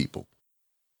deal with people.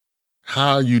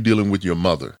 How are you dealing with your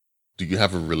mother? Do you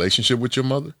have a relationship with your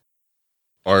mother?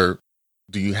 Or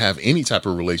do you have any type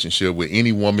of relationship with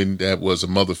any woman that was a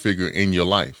mother figure in your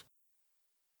life?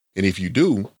 And if you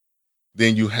do,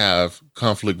 then you have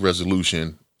conflict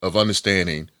resolution of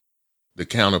understanding the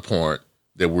counterpart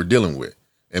that we're dealing with.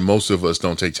 And most of us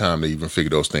don't take time to even figure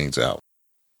those things out.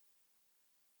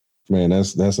 Man,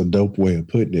 that's a dope way of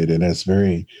putting it. And that's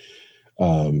very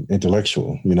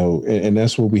intellectual, and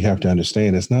that's what we have to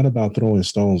understand. It's not about throwing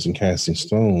stones and casting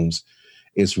stones.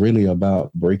 It's really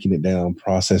about breaking it down,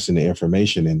 processing the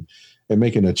information and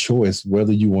making a choice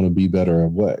whether you want to be better or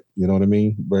what, you know what I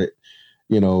mean? But,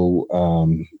 dude,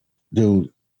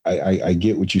 I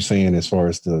get what you're saying as far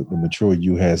as the mature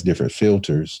you has different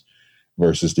filters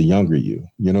versus the younger you,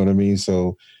 you know what I mean?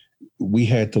 So we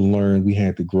had to learn, we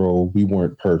had to grow. We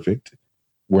weren't perfect.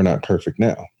 We're not perfect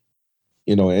now.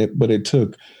 But it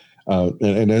took,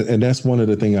 and that's one of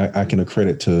the things I can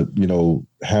accredit to,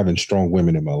 having strong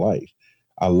women in my life.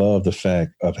 I love the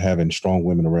fact of having strong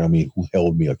women around me who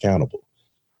held me accountable,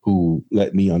 who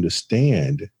let me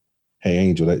understand, hey,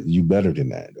 Angel, that you better than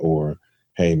that. Or,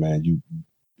 hey, man,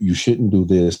 you shouldn't do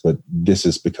this, but this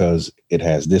is because it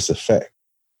has this effect.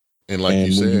 And like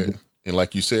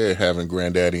you said, having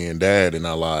granddaddy and dad in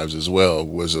our lives as well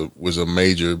was a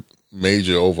major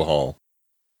overhaul.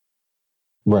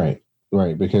 Right.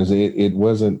 Because it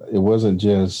wasn't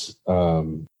just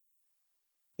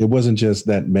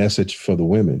that message for the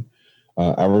women.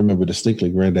 I remember distinctly,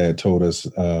 Granddad told us,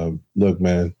 "Look,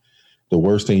 man, the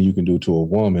worst thing you can do to a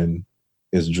woman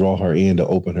is draw her in to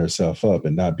open herself up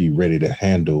and not be ready to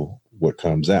handle what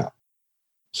comes out.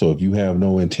 So if you have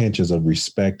no intentions of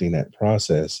respecting that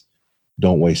process,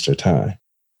 don't waste your time."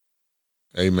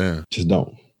 Amen. Just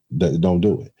don't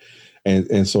do it.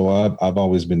 And so I've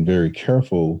always been very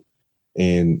careful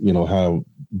in, how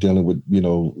dealing with,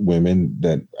 women,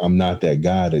 that I'm not that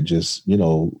guy that just,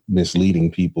 misleading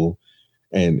people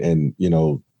and,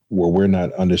 where we're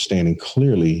not understanding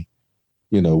clearly,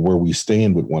 where we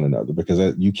stand with one another,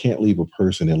 because you can't leave a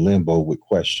person in limbo with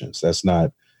questions. That's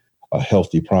not a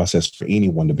healthy process for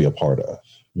anyone to be a part of.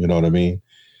 You know what I mean?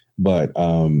 But,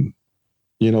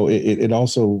 it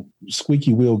also,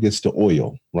 squeaky wheel gets the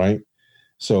oil, right?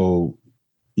 So,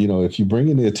 if you bring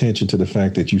in the attention to the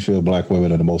fact that you feel Black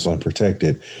women are the most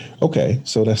unprotected, okay,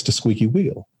 so that's the squeaky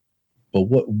wheel. But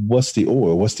what's the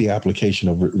oil? What's the application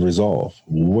of resolve?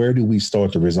 Where do we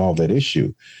start to resolve that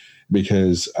issue?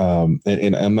 Because,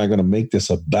 and I'm not going to make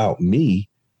this about me,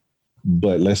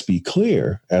 but let's be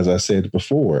clear. As I said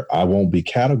before, I won't be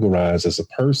categorized as a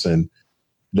person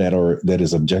that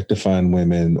is objectifying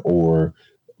women or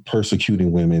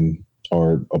persecuting women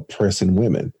or oppressing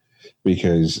women,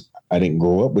 because I didn't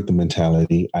grow up with the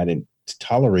mentality. I didn't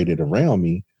tolerate it around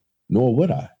me, nor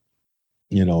would I.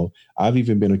 I've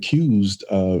even been accused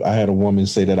of, I had a woman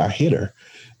say that I hit her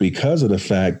because of the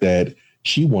fact that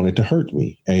she wanted to hurt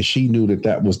me. And she knew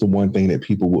that was the one thing that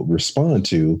people would respond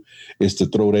to, is to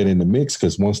throw that in the mix.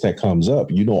 Because once that comes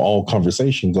up, all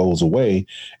conversation goes away,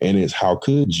 and it's, how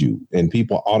could you? And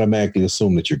people automatically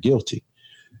assume that you're guilty.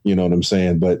 You know what I'm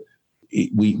saying? But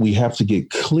we have to get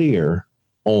clear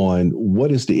on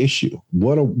what is the issue.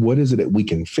 What is it that we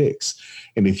can fix?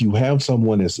 And if you have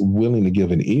someone that's willing to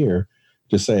give an ear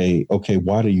to say, okay,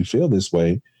 why do you feel this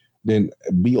way? Then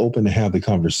be open to have the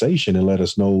conversation and let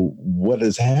us know what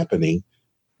is happening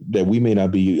that we may not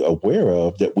be aware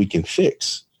of that we can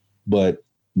fix. But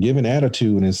giving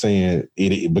attitude and saying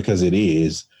it because it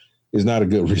is not a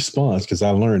good response, because I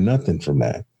learned nothing from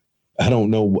that. I don't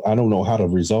know how to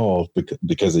resolve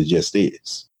because it just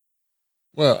is.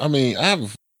 Well, I mean,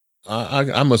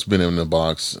 I must have been in the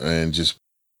box and just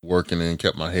working and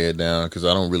kept my head down, because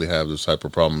I don't really have those type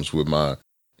of problems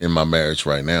in my marriage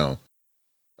right now.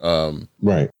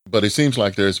 Right. But it seems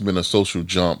like there's been a social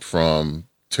jump from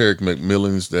Tarek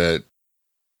McMillan's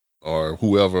or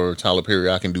whoever, Tyler Perry,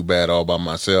 I Can Do Bad All By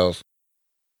Myself,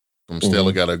 from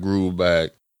Stella Got a Groove Back,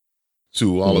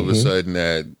 to all of a sudden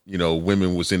that,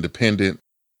 women was independent,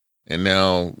 and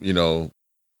now,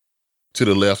 to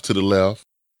the left.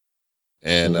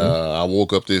 And I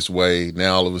woke up this way.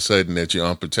 Now all of a sudden that you're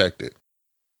unprotected.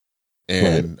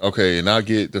 And okay, and I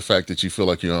get the fact that you feel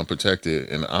like you're unprotected,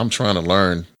 and I'm trying to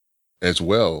learn as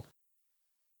well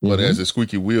But as a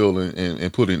squeaky wheel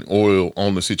and putting oil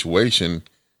on the situation,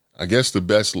 I guess the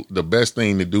best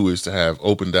thing to do is to have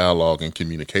open dialogue and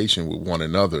communication with one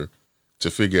another to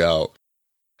figure out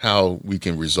how we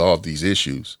can resolve these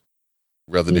issues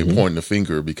rather than pointing the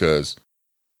finger, because,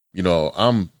 you know,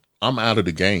 I'm out of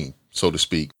the game, so to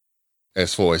speak,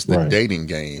 as far as the dating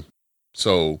game.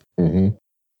 So,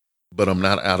 but I'm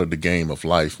not out of the game of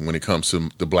life when it comes to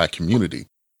the Black community.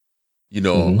 You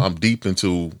know, I'm deep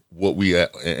into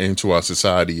into our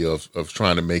society of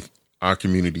trying to make our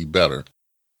community better.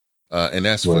 And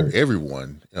that's for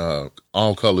everyone,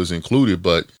 all colors included,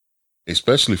 but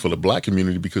especially for the Black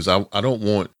community, because I don't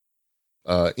want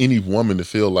any woman to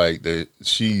feel like that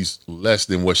she's less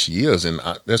than what she is. And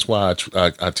that's why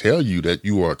I tell you that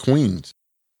you are queens.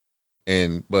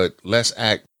 But let's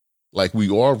act like we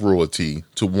are royalty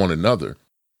to one another.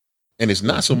 And it's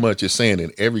not so much as saying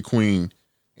that every queen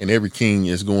and every king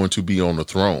is going to be on the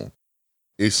throne.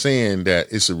 It's saying that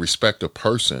it's a respect of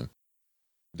person,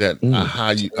 that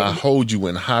I hold you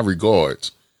in high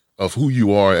regards of who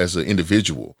you are as an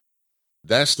individual.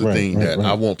 That's the thing that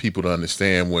I want people to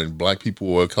understand when Black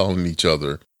people are calling each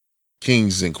other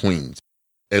kings and queens.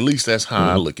 At least that's how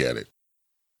I look at it.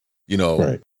 You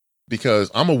know, because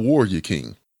I'm a warrior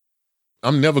king.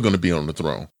 I'm never going to be on the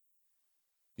throne.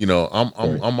 You know,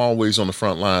 I'm always on the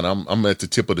front line. I'm at the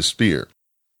tip of the spear.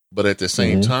 But at the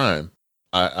same time,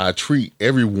 I treat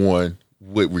everyone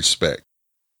with respect,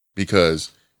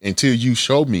 because until you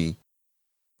show me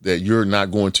that you're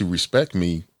not going to respect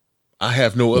me, I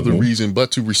have no other reason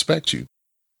but to respect you.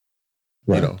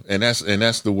 You know, and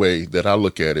that's the way that I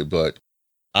look at it. But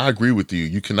I agree with you.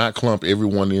 You cannot clump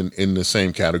everyone in the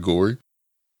same category.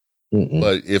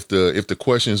 But if the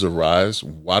questions arise,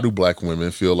 why do Black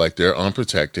women feel like they're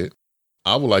unprotected?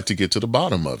 I would like to get to the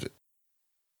bottom of it.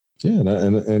 Yeah,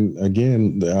 and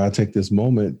again, I take this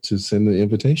moment to send the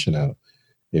invitation out.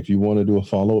 If you want to do a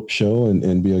follow-up show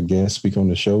and be a guest, speak on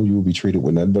the show, you will be treated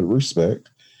with nothing but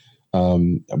respect.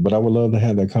 But I would love to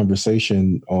have that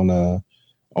conversation on a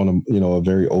a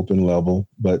very open level.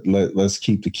 But let's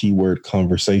keep the keyword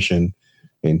conversation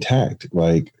intact.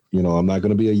 Like, you know, I'm not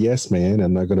going to be a yes man.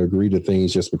 I'm not going to agree to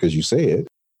things just because you say it.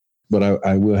 But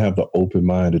I will have the open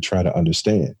mind to try to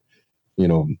understand. You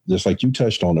know, just like you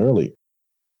touched on earlier,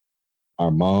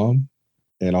 our mom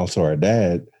and also our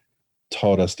dad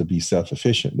taught us to be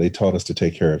self-efficient. They taught us to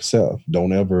take care of self.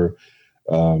 Don't ever,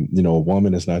 a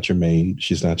woman is not your maid.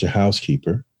 She's not your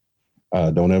housekeeper.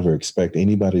 Don't ever expect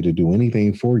anybody to do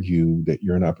anything for you that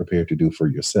you're not prepared to do for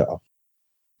yourself.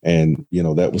 And, you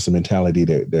know, that was the mentality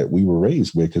that we were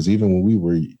raised with. Because even when we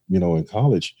were, in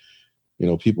college,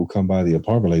 people come by the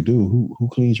apartment like, dude, who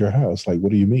cleans your house? Like,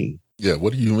 what do you mean? Yeah,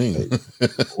 what do you mean?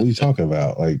 Like, what are you talking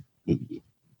about? Like,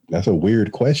 that's a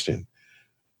weird question.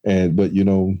 But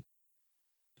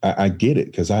I get it,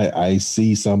 because I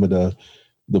see some of the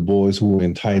boys who are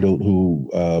entitled, who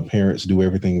parents do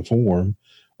everything for them,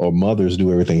 or mothers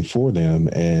do everything for them.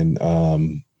 And,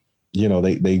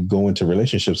 they go into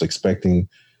relationships expecting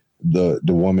the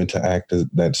woman to act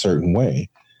that certain way.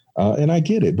 And I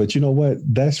get it. But you know what?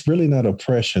 That's really not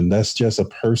oppression. That's just a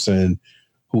person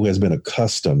who has been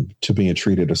accustomed to being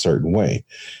treated a certain way.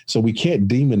 So we can't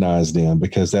demonize them,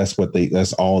 because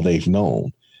that's all they've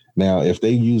known. Now, if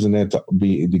they're using that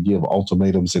to give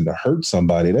ultimatums and to hurt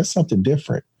somebody, that's something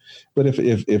different. But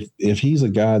if he's a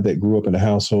guy that grew up in a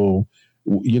household,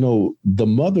 the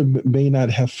mother may not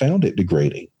have found it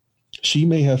degrading. She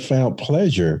may have found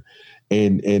pleasure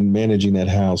in managing that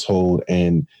household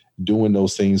and doing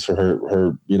those things for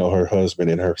her husband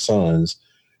and her sons.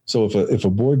 So if a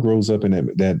boy grows up in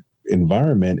that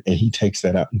environment and he takes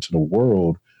that out into the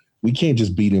world, we can't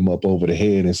just beat him up over the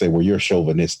head and say, well, you're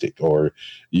chauvinistic or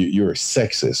you're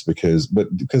sexist because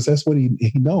that's what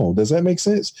he knows. Does that make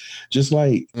sense? Just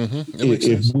like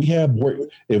if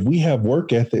we have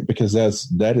work ethic, because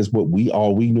that is what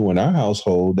we knew in our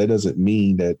household, that doesn't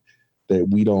mean that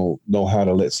we don't know how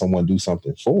to let someone do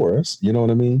something for us. You know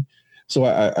what I mean? So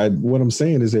I what I'm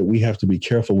saying is that we have to be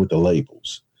careful with the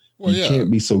labels. Well, you can't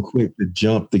be so quick to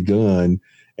jump the gun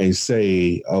and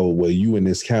say, oh, well, you in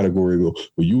this category, well,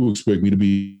 you expect me to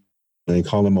be, and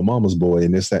call him a mama's boy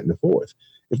and this, that, and the fourth.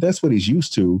 If that's what he's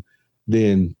used to,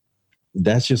 then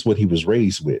that's just what he was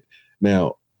raised with.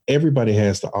 Now, everybody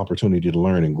has the opportunity to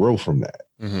learn and grow from that,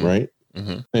 right?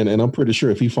 And I'm pretty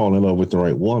sure if he fall in love with the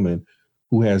right woman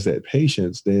who has that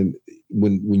patience, then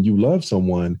when you love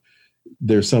someone,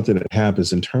 there's something that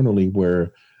happens internally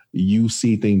where you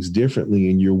see things differently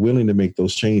and you're willing to make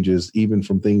those changes, even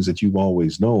from things that you've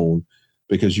always known,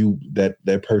 because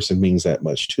that person means that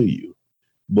much to you.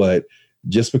 But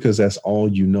just because that's all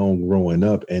you know growing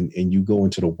up and you go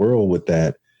into the world with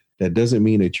that, that doesn't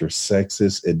mean that you're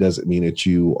sexist. It doesn't mean that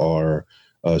you are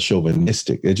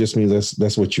chauvinistic. It just means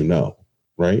that's what you know,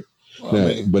 right? Well, Now,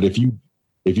 I mean, but if you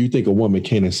think a woman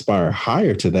can inspire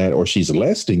higher to that, or she's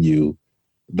less than you,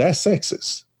 that's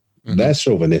sexist. mhm. That's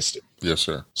chauvinistic. Yes,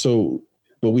 sir. So,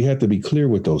 but we have to be clear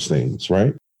with those things,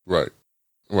 right? Right.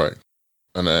 Right.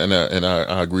 And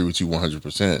I agree with you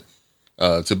 100%.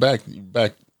 To back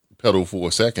pedal for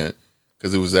a second,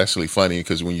 because it was actually funny,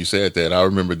 because when you said that, I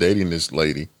remember dating this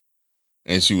lady,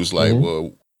 and she was like, Mhm.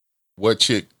 well, what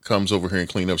chick comes over here and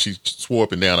clean up? She swore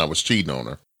up and down I was cheating on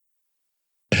her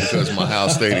because my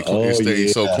house stayed Oh,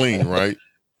 so yeah. clean, right?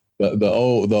 The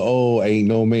old ain't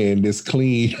no man this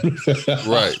clean.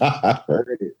 Right.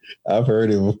 I've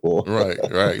heard it before.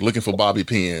 Right. Looking for bobby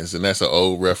pins. And that's an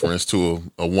old reference to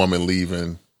a woman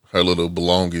leaving her little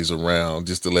belongings around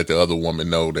just to let the other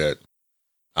woman know that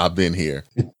I've been here.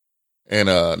 And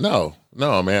no,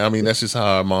 man. I mean, that's just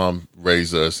how our mom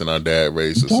raised us and our dad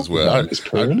raised us as well.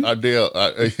 Our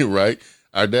dad, right?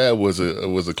 Our dad was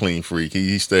a clean freak.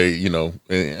 He stayed, you know.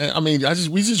 And I mean,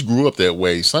 we just grew up that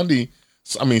way.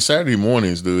 Saturday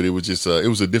mornings, dude. It was just it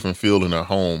was a different feel in our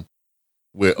home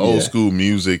with old school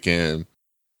music and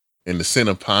the scent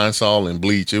of Pine Sol and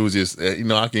bleach. It was just you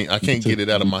know, I can't get it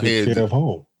out of my head. Care of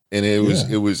home. And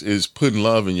it was putting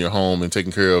love in your home and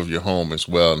taking care of your home as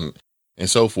well and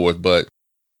so forth. But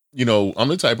you know, I'm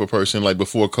the type of person, like,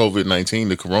 before COVID-19,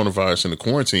 the coronavirus and the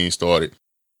quarantine started,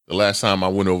 the last time I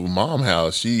went over mom's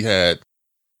house, they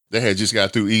had just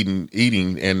got through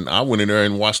eating, and I went in there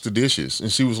and washed the dishes.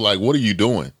 And she was like, "What are you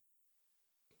doing?"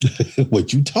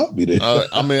 What you taught me to.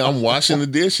 I mean, I'm washing the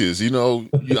dishes. You know,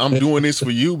 I'm doing this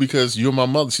for you because you're my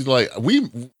mother. She's like,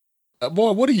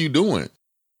 boy, what are you doing?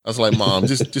 I was like, Mom,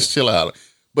 just chill out.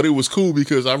 But it was cool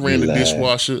because I ran the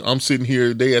dishwasher. I'm sitting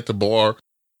here, they at the bar.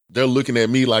 They're looking at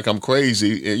me like I'm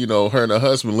crazy. And, you know, her and her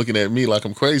husband looking at me like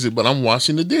I'm crazy, but I'm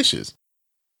washing the dishes.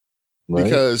 Right.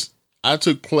 Because I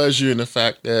took pleasure in the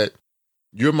fact that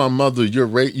you're my mother. You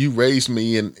raised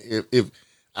me. And if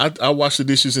I washed the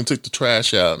dishes and took the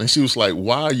trash out, and she was like,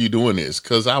 "Why are you doing this?"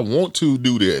 Because I want to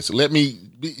do this. Let me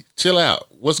chill out.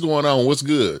 What's going on? What's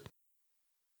good?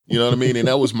 You know what I mean? And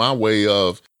that was my way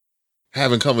of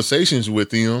having conversations with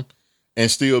them and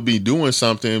still be doing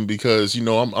something because, you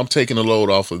know, I'm taking the load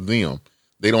off of them.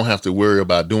 They don't have to worry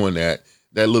about doing that.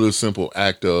 That little simple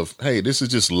act of, hey, this is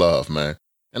just love, man.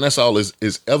 And that's all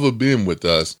it's ever been with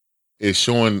us, is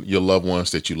showing your loved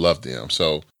ones that you love them.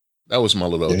 So that was my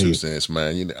little 2 cents,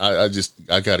 man. You know,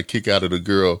 I got a kick out of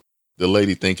the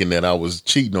lady thinking that I was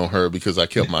cheating on her because I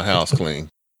kept my house clean.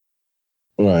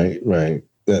 Right.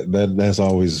 That's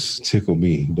always tickled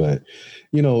me, but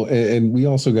you know, and we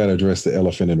also got to address the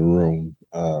elephant in the room.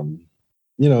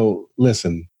 You know,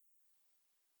 listen,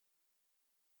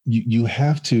 you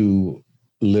have to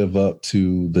live up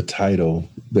to the title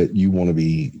that you want to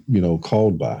be, you know,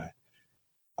 called by.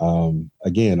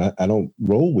 Again, I don't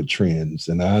roll with trends,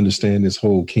 and I understand this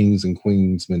whole kings and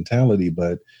queens mentality,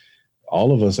 but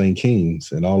all of us ain't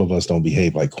kings and all of us don't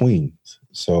behave like queens.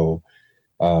 So,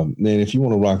 man, if you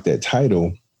want to rock that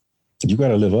title, you got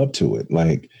to live up to it.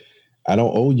 Like, I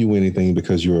don't owe you anything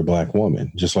because you're a black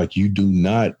woman, just like you do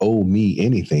not owe me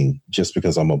anything just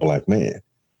because I'm a black man.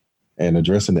 And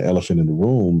addressing the elephant in the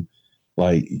room,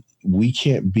 like, we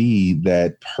can't be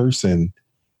that person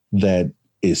that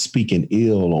is speaking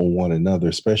ill on one another,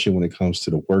 especially when it comes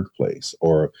to the workplace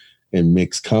or in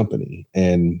mixed company.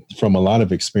 And from a lot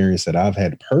of experience that I've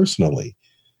had personally,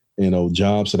 you know,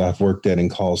 jobs that I've worked at in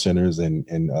call centers and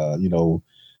you know,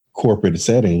 corporate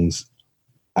settings,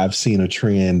 I've seen a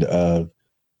trend of,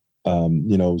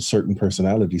 you know, certain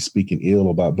personalities speaking ill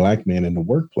about black men in the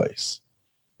workplace.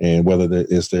 And whether there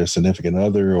is their significant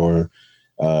other or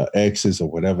exes or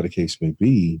whatever the case may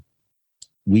be,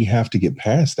 we have to get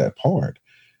past that part.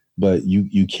 But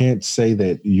you can't say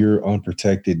that you're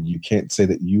unprotected. You can't say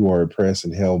that you are oppressed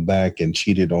and held back and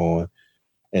cheated on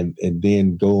and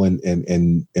then go and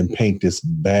paint this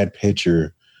bad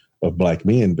picture of black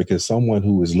men, because someone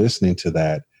who is listening to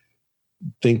that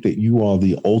think that you are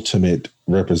the ultimate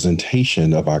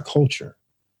representation of our culture.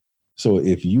 So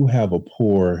if you have a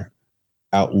poor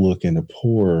outlook and a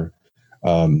poor,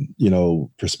 you know,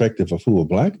 perspective of who a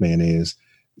black man is,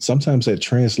 sometimes that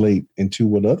translates into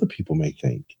what other people may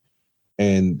think.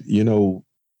 And, you know,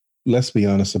 let's be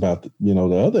honest about, you know,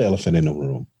 the other elephant in the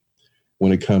room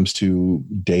when it comes to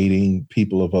dating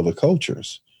people of other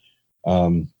cultures.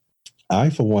 I,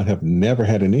 for one, have never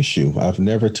had an issue. I've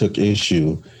never took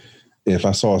issue if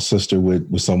I saw a sister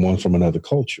with someone from another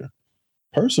culture.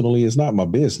 Personally, it's not my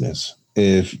business.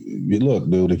 If you look,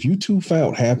 dude, if you two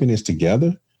found happiness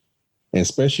together, and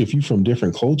especially if you're from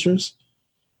different cultures,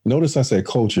 Notice I said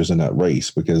cultures and not race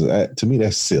because to me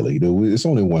that's silly. It's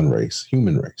only one race,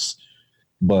 human race.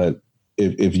 But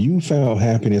if you found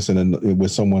happiness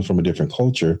with someone from a different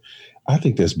culture, I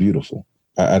think that's beautiful.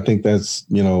 I think that's,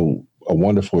 a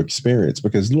wonderful experience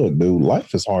because look, dude,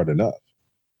 life is hard enough.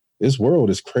 This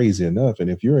world is crazy enough. And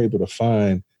if you're able to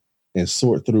find and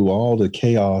sort through all the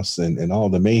chaos and all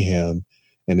the mayhem,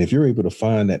 and if you're able to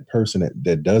find that person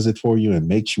that does it for you and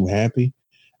makes you happy,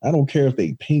 I don't care if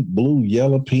they pink, blue,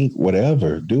 yellow, pink,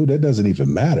 whatever, dude, that doesn't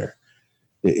even matter.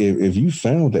 If you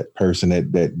found that person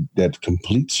that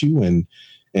completes you and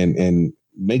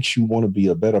makes you want to be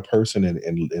a better person and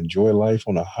enjoy life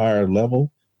on a higher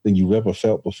level than you've ever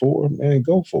felt before, man,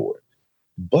 go for it.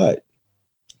 But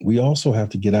we also have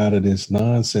to get out of this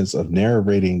nonsense of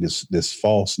narrating this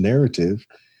false narrative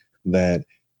that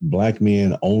Black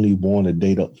men only want to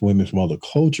date up women from other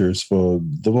cultures for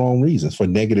the wrong reasons, for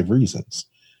negative reasons.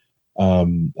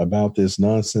 About this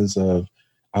nonsense of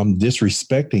I'm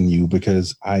disrespecting you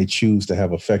because I choose to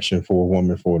have affection for a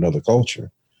woman for another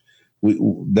culture.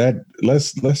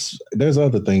 There's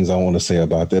other things I want to say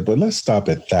about that, but let's stop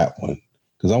at that one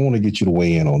because I want to get you to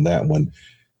weigh in on that one.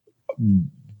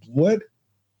 What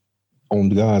on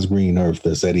God's green earth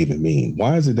does that even mean?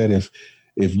 Why is it that if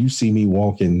you see me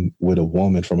walking with a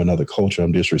woman from another culture,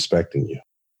 I'm disrespecting you?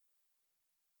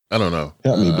 I don't know.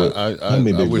 Help me, but I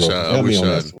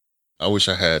wish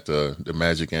I had the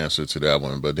magic answer to that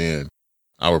one, but then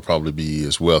I would probably be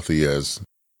as wealthy as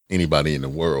anybody in the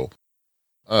world.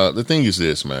 The thing is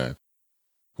this, man.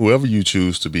 Whoever you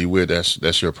choose to be with,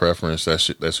 that's your preference.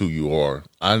 That's who you are.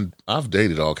 I've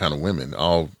dated all kind of women,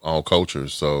 all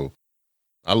cultures. So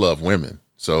I love women.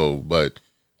 So, but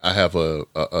I have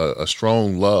a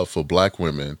strong love for Black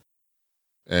women,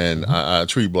 and I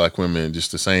treat Black women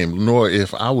just the same. Nor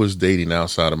if I was dating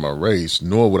outside of my race,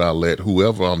 nor would I let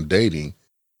whoever I'm dating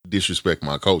disrespect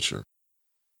my culture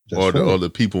or the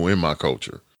people in my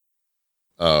culture.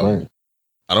 Right.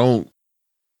 I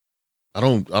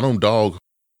don't dog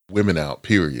women out,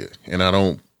 period. And I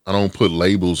don't put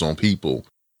labels on people,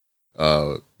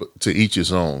 but to each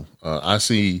his own. I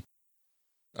see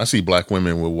Black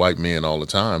women with white men all the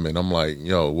time. And I'm like,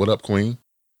 yo, what up, queen?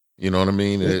 You know what I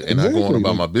mean? And exactly. I go on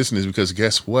about my business because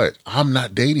guess what? I'm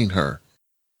not dating her.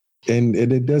 And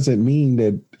it doesn't mean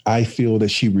that I feel that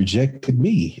she rejected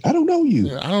me. I don't know you.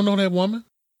 Yeah, I don't know that woman.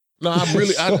 No,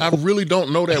 I really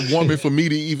don't know that woman for me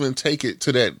to even take it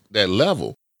to that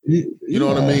level. You know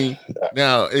what I mean?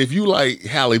 Now, if you like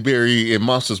Halle Berry and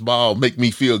Monsters Ball make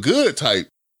me feel good type,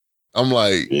 I'm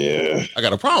like, yeah, I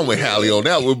got a problem with Halle on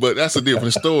that one, but that's a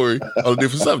different story on a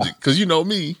different subject. Because you know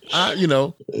me,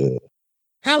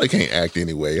 Halle can't act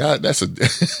anyway.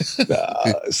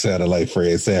 Sounded like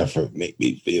Fred Sanford, make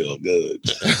me feel good.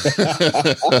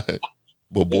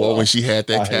 But boy, when she had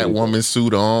that Catwoman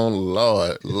suit on,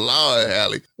 Lord,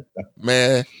 Halle,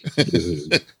 man,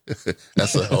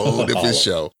 that's a whole different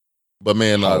show. But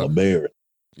man, Halle Berry.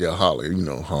 Yeah, Holly,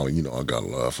 I got a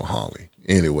love for Holly.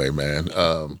 Anyway, man,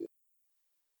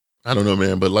 I don't know,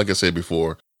 man, but like I said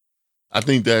before, I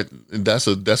think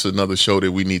that's another show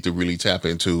that we need to really tap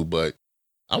into. But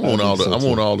I want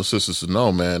all the sisters to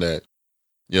know, man, that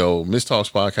Miss Talks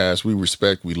Podcast, we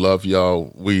respect, we love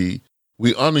y'all, we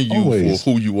honor you Always.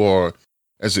 For who you are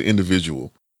as an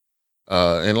individual.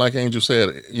 And like Angel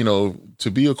said,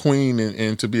 to be a queen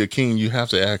and to be a king, you have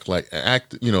to act like that.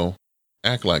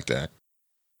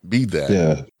 Be that.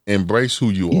 Yeah. Embrace who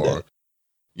you are.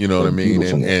 You know what I mean?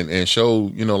 And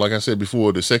show, like I said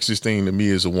before, the sexiest thing to me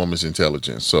is a woman's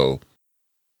intelligence. So,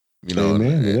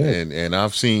 Amen. And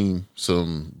I've seen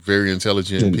some very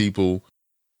intelligent people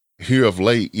here of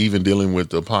late, even dealing with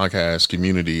the podcast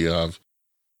community. I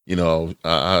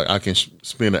can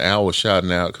spend an hour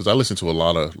shouting out because I listen to a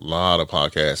lot of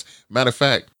podcasts. Matter of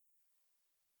fact,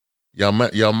 y'all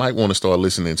might want to start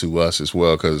listening to us as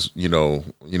well because we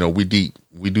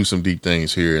do some deep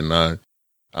things here, and I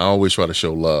always try to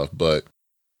show love. But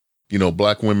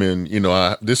Black women,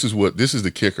 this is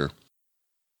the kicker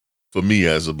for me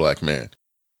as a Black man.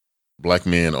 Black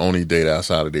men only date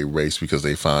outside of their race because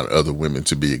they find other women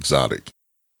to be exotic,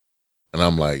 and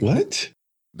I'm like, what?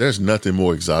 There's nothing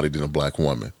more exotic than a Black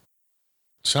woman.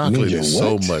 Chocolate is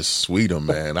so much sweeter,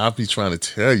 man. I'll be trying to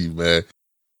tell you, man.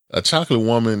 A chocolate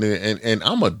woman, and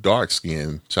I'm a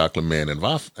dark-skinned chocolate man, and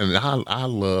I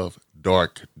love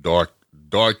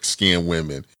dark-skinned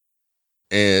women.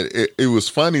 And it was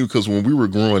funny because when we were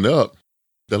growing up,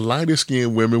 the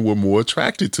lighter-skinned women were more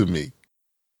attracted to me.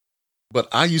 But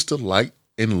I used to like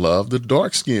and love the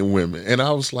dark-skinned women. And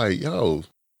I was like, yo,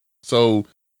 so,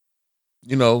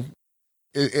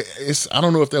 it's I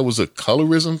don't know if that was a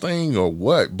colorism thing or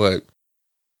what, but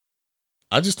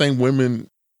I just think women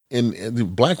and the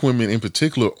black women in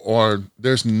particular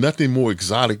there's nothing more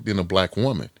exotic than a black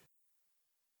woman.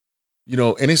 You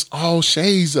know, and it's all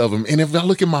shades of them. And if I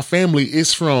look at my family,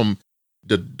 it's from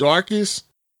the darkest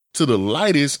to the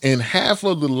lightest, and half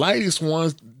of the lightest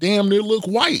ones damn near look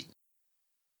white.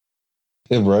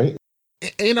 Yeah, right.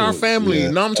 In our family.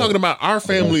 Yeah. No, I'm talking about our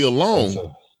family alone.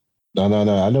 No.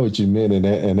 I know what you meant.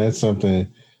 And that's something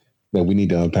that we need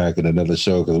to unpack in another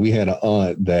show, because we had an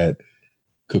aunt that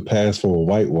could pass for a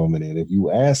white woman. And if you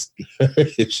asked her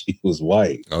if she was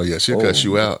white. Oh, yeah. She'll cut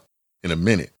you out in a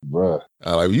minute. Bruh.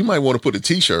 Like, you might want to put a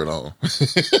t-shirt on.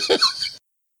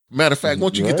 Matter of fact,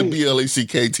 once you get the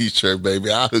BLACK t-shirt, baby,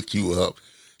 I'll hook you up.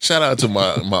 Shout out to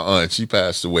my aunt. She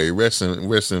passed away. Rest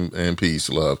in peace,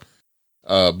 love.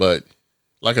 But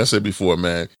like I said before,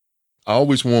 man, I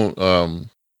always want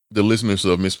the listeners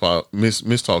of Miss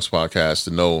Talks podcast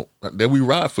to know that we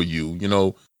ride for you. You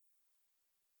know,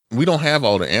 we don't have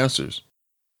all the answers,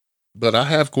 but I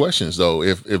have questions though.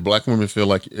 If black women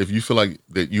if you feel like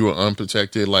that you are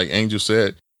unprotected, like Angel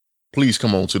said, please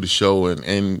come on to the show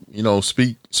and you know,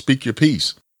 speak your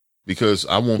piece, because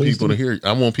I want people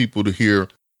to hear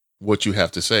what you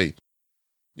have to say.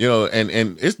 You know,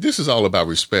 and this is all about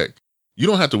respect. You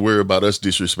don't have to worry about us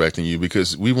disrespecting you,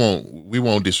 because we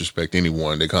won't disrespect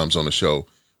anyone that comes on the show.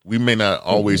 We may not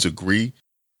always agree,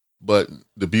 but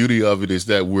the beauty of it is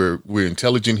that we're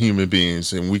intelligent human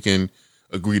beings, and we can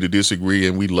agree to disagree,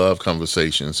 and we love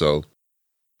conversation. So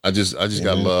I just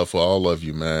got love for all of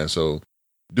you, man. So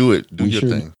do your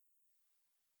thing.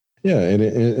 Yeah.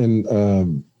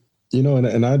 And you know,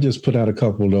 and I just put out a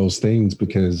couple of those things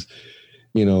because,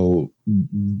 you know,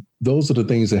 those are the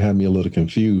things that have me a little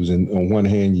confused. And on one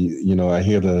hand, you know, I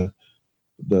hear the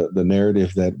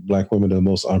narrative that black women are the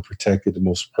most unprotected, the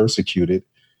most persecuted.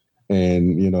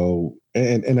 And, you know,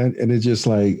 and it's just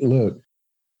like, look,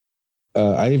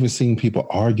 I even seen people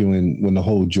arguing when the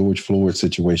whole George Floyd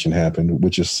situation happened,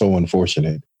 which is so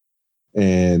unfortunate.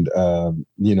 And,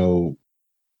 you know,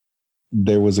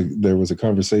 there was a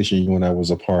conversation you and I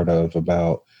was a part of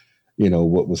about, you know,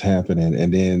 what was happening.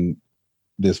 And then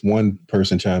this one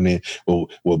person chimed in,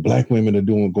 well, black women are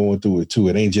going through it too.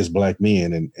 It ain't just black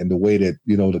men. And the way that,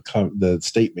 you know, the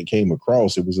statement came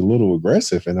across, it was a little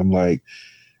aggressive. And I'm like,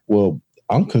 well,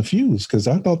 I'm confused, because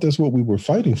I thought that's what we were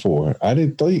fighting for. I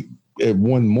didn't think at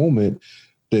one moment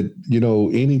that, you know,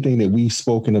 anything that we've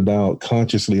spoken about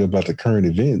consciously about the current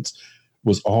events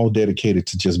was all dedicated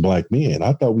to just black men.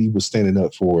 I thought we were standing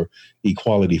up for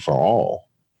equality for all.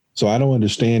 So I don't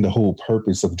understand the whole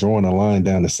purpose of drawing a line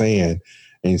down the sand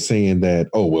and saying that,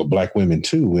 oh, well, black women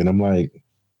too. And I'm like,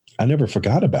 I never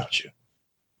forgot about you.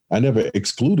 I never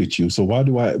excluded you. So why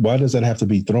does that have to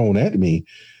be thrown at me?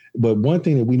 But one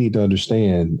thing that we need to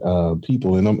understand,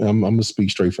 people, and I'm going to speak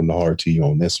straight from the heart to you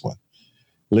on this one.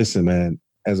 Listen, man,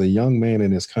 as a young man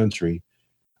in this country,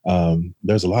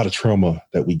 there's a lot of trauma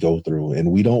that we go through,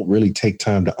 and we don't really take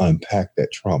time to unpack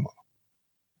that trauma.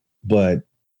 But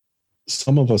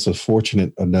some of us are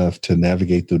fortunate enough to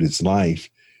navigate through this life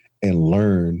and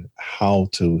learn how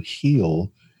to heal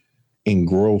and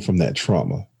grow from that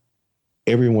trauma.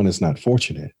 Everyone is not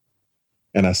fortunate.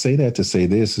 And I say that to say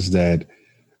this is that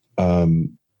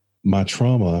my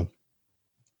trauma,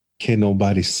 can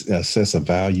nobody assess a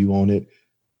value on it?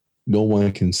 No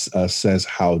one can assess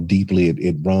how deeply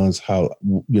it runs, how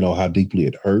deeply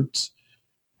it hurts.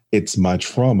 It's my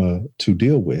trauma to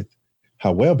deal with.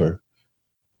 However,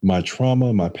 my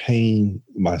trauma, my pain,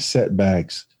 my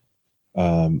setbacks,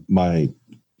 my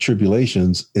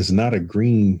tribulations is not a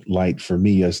green light for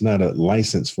me. It's not a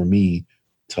license for me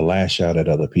to lash out at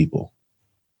other people.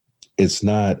 It's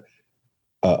not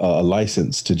a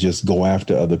license to just go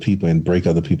after other people and break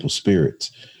other people's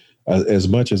spirits. As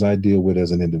much as I deal with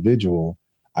as an individual,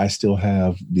 I still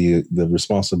have the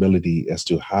responsibility as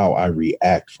to how I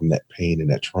react from that pain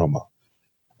and that trauma.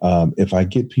 If I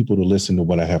get people to listen to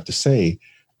what I have to say,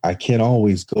 I can't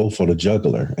always go for the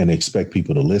jugular and expect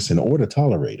people to listen or to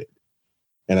tolerate it.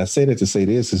 And I say that to say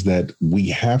this is that we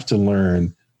have to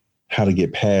learn how to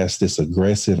get past this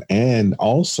aggressive and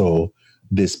also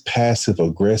this passive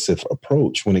aggressive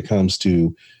approach when it comes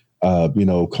to,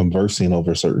 conversing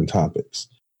over certain topics.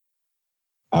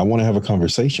 I want to have a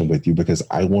conversation with you because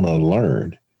I want to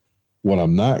learn. What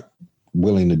I'm not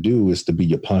willing to do is to be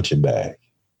your punching bag.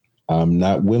 I'm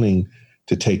not willing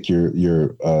to take your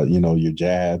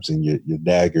jabs and your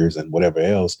daggers and whatever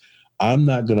else. I'm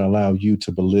not going to allow you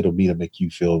to belittle me to make you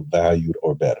feel valued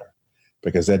or better,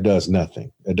 because that does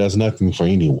nothing. It does nothing for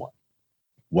anyone.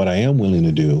 What I am willing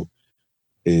to do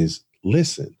is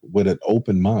listen with an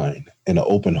open mind and an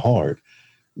open heart,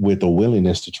 with a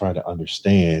willingness to try to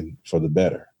understand for the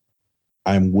better.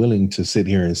 I'm willing to sit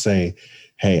here and say,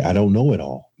 hey, I don't know it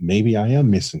all. Maybe I am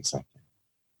missing something.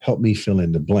 Help me fill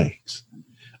in the blanks.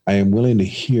 I am willing to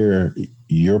hear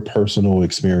your personal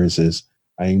experiences.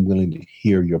 I am willing to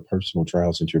hear your personal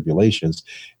trials and tribulations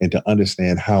and to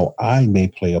understand how I may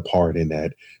play a part in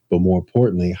that, but more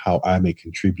importantly, how I may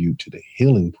contribute to the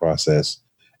healing process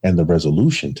and the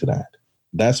resolution to that.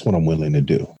 That's what I'm willing to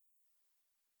do.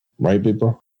 Right, big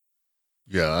bro?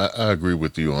 Yeah, I agree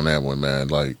with you on that one, man.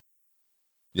 Like,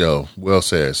 yo, well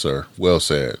said, sir. Well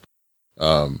said.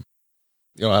 I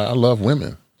love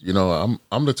women.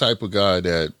 I'm the type of guy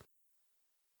that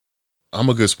I'm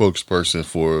a good spokesperson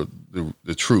for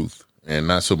the truth and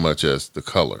not so much as the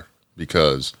color,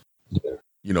 because,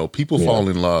 people fall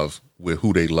in love with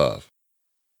who they love.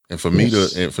 And for me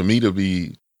to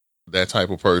be that type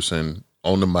of person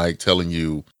on the mic telling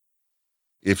you,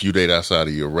 if you date outside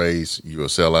of your race, you're a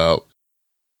sellout.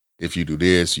 If you do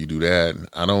this, you do that.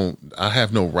 I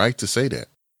have no right to say that,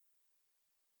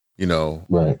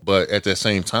 Right. But at the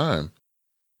same time,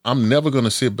 I'm never going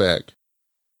to sit back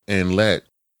and let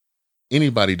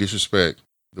anybody disrespect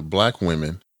the black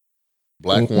woman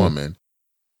in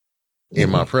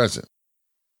my presence.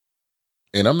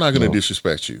 And I'm not going to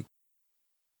disrespect you.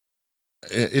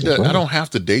 I don't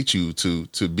have to date you to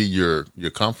be your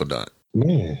confidant.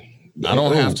 Man. I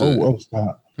don't have to.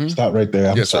 Stop. Stop right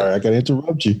there. I'm sorry. Sir. I got to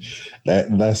interrupt you.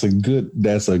 That's a good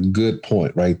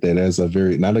point right there. That's a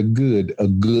good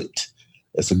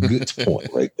point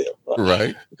right there. Bro.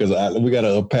 Right. Because we got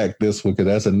to unpack this one, because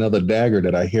that's another dagger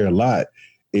that I hear a lot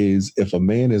is, if a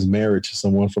man is married to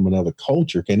someone from another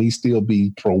culture, can he still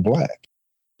be pro-black?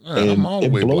 And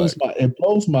it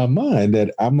blows my mind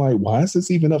that I'm like, why is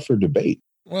this even up for debate?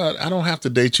 Well, I don't have to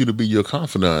date you to be your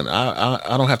confidant.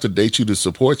 I don't have to date you to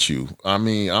support you. I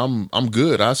mean, I'm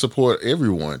good. I support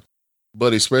everyone,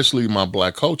 but especially my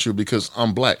black culture, because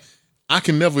I'm black. I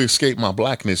can never escape my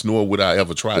blackness, nor would I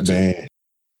ever try to,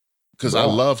 because I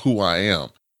love who I am.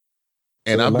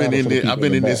 And I've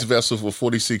been in this vessel for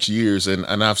 46 years,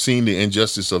 and I've seen the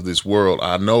injustice of this world.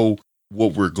 I know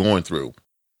what we're going through.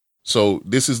 So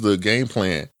this is the game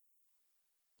plan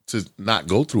to not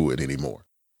go through it anymore.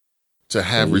 To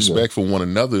have respect for one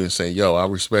another and say, yo, I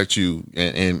respect you,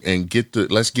 and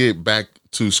let's get back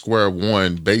to square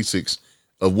one basics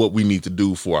of what we need to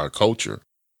do for our culture.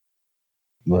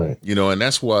 Right. And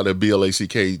that's why the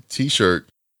BLACK t-shirt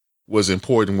was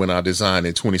important when I designed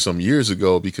it 20 some years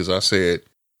ago, because I said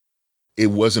it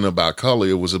wasn't about color.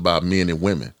 It was about men and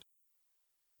women.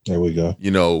 There we go.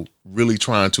 Really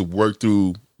trying to work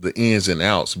through the ins and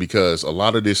outs, because a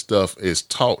lot of this stuff is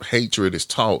taught. Hatred is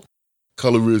taught.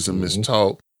 Colorism is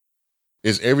taught.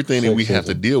 It's everything that we have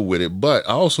to deal with it. But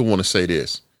I also want to say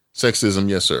this. Sexism,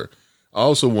 yes, sir. I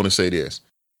also want to say this.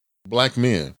 Black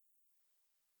men,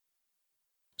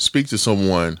 speak to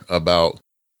someone about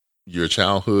your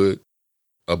childhood,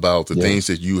 about the things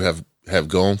that you have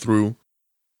gone through.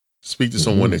 Speak to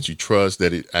someone that you trust,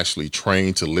 that is actually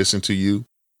trained to listen to you,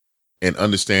 and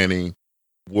understanding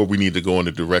where we need to go in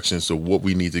the directions of what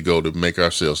we need to go to make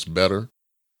ourselves better.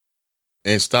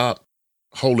 And stop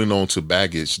holding on to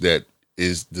baggage that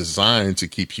is designed to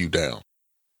keep you down.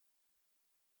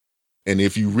 And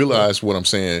if you realize what I'm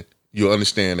saying, you'll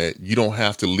understand that you don't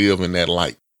have to live in that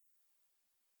light.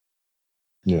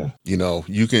 Yeah.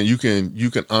 You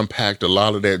can unpack a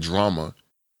lot of that drama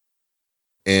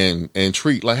and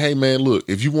treat like, hey man, look,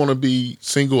 if you want to be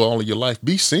single all of your life,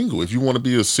 be single. If you want to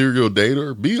be a serial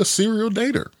dater, be a serial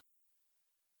dater.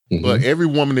 But every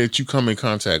woman that you come in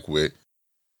contact with,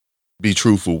 be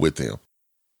truthful with them.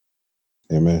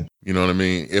 Amen. You know what I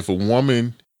mean? If a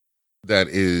woman that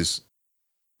is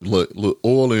look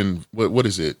oil and what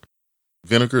is it?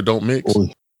 Vinegar don't mix. Oil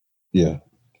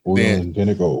and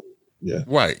vinegar. Yeah.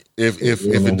 Right. If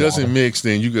it doesn't mix,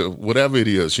 then you get whatever it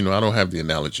is. I don't have the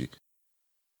analogy.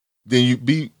 Then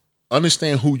you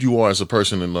understand who you are as a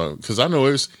person in love. Because I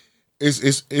know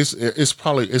it's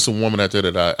probably a woman out there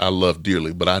that I love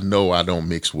dearly, but I know I don't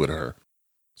mix with her.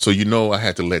 So I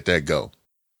had to let that go.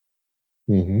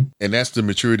 And that's the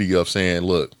maturity of saying,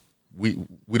 look, we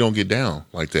don't get down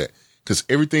like that, because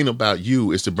everything about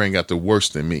you is to bring out the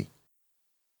worst in me.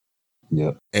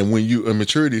 Yeah. And when a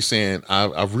maturity is saying,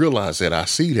 I've realized that, I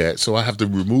see that, so I have to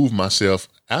remove myself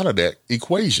out of that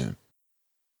equation.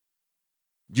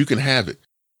 You can have it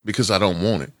because I don't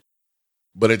want it.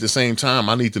 But at the same time,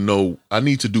 I need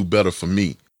to do better for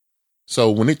me.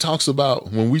 So when we talk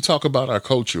about our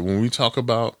culture, when we talk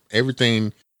about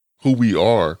everything, who we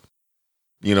are,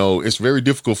 it's very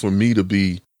difficult for me to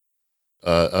be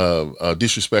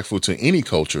disrespectful to any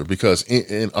culture, because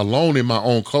alone in my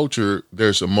own culture,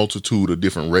 there's a multitude of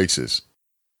different races.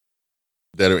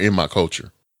 that are in my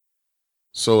culture.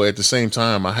 So at the same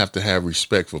time, I have to have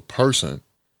respect for person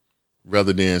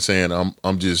rather than saying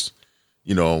I'm just,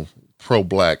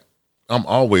 pro-black. I'm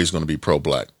always going to be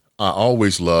pro-black. I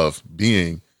always love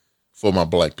being for my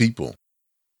black people.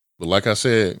 But like I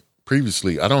said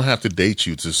previously, I don't have to date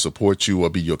you to support you or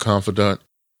be your confidant.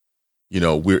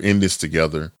 We're in this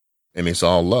together, and it's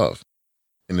all love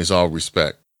and it's all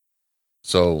respect.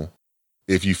 So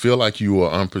if you feel like you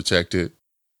are unprotected,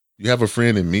 you have a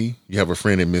friend in me, you have a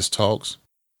friend in Miss Talks,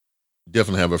 you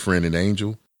definitely have a friend in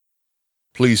Angel.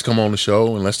 Please come on the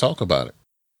show and let's talk about it.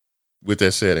 With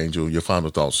that said, Angel, your final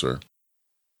thoughts, sir.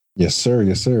 Yes, sir.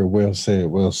 Yes, sir. Well said.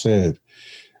 Well said.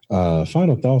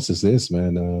 Final thoughts is this,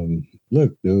 man.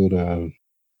 Look, dude,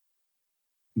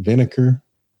 vinegar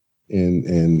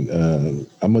and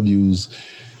I'm going to use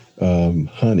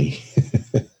honey.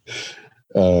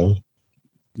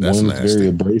 That's one nasty. is very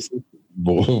abrasive.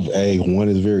 One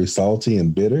is very salty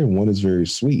and bitter, and one is very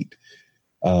sweet.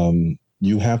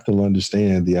 You have to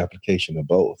understand the application of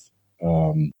both.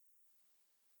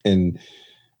 And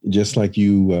just like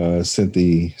you sent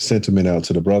the sentiment out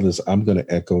to the brothers, I'm going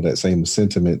to echo that same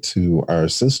sentiment to our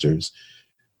sisters.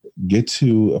 Get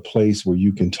to a place where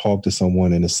you can talk to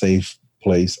someone in a safe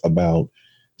place about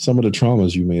some of the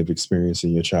traumas you may have experienced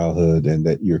in your childhood and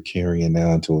that you're carrying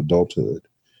now into adulthood.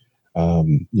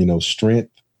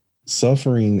 Strength,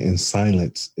 suffering in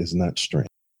silence is not strength.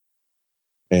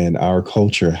 And our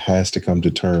culture has to come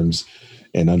to terms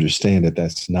and understand that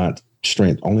that's not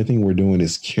strength. Only thing we're doing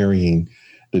is carrying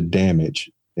the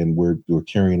damage, and we're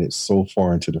carrying it so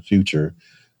far into the future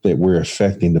that we're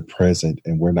affecting the present,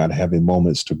 and we're not having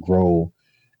moments to grow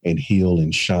and heal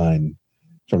and shine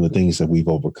from the things that we've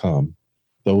overcome.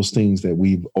 Those things that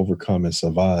we've overcome and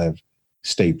survived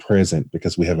stay present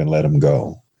because we haven't let them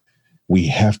go. We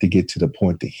have to get to the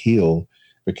point to heal,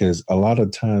 because a lot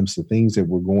of times the things that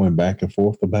we're going back and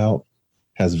forth about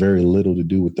has very little to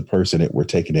do with the person that we're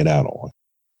taking it out on.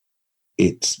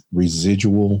 It's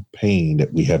residual pain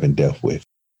that we haven't dealt with.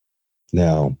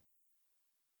 Now,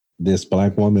 this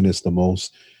black woman is the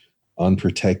most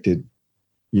unprotected,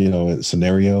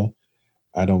 scenario.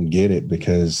 I don't get it,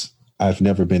 because I've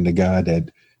never been the guy that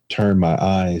turned my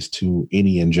eyes to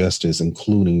any injustice,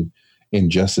 including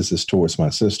injustices towards my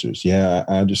sisters. Yeah,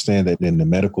 I understand that in the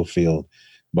medical field,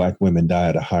 Black women die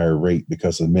at a higher rate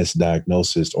because of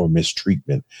misdiagnosis or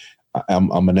mistreatment.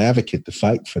 I'm an advocate to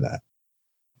fight for that,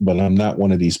 but I'm not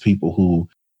one of these people who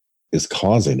is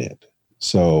causing it.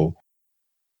 So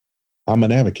I'm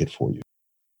an advocate for you,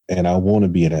 and I want to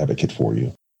be an advocate for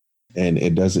you. And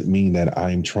it doesn't mean that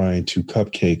I'm trying to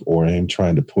cupcake or I'm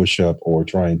trying to push up or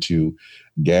trying to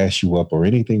gas you up or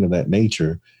anything of that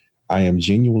nature. I am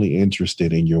genuinely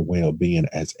interested in your well-being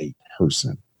as a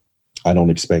person. I don't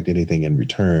expect anything in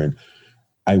return.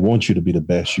 I want you to be the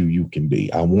best you can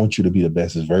be. I want you to be the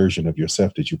best version of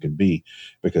yourself that you can be,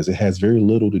 because it has very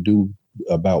little to do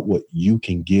about what you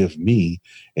can give me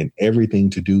and everything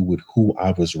to do with who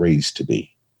I was raised to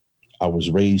be. I was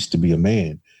raised to be a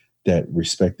man that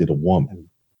respected a woman.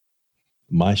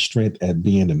 My strength at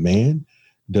being a man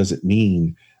doesn't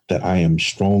mean that I am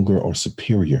stronger or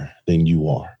superior than you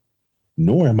are,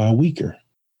 nor am I weaker.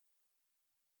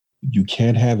 You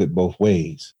can't have it both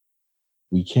ways.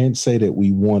 We can't say that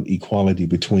we want equality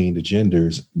between the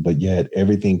genders, but yet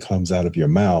everything comes out of your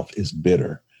mouth is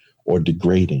bitter or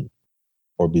degrading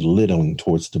or belittling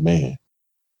towards the man.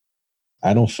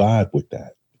 I don't vibe with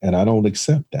that, and I don't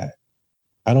accept that.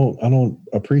 I don't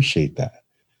appreciate that.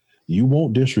 You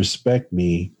won't disrespect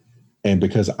me, and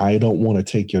because I don't want to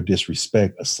take your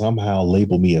disrespect, somehow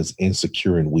label me as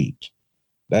insecure and weak.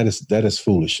 That is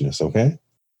foolishness, okay?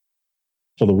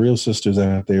 For the real sisters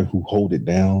out there who hold it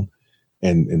down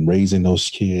and raising those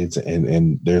kids,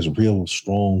 and there's real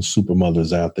strong super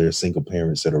mothers out there, single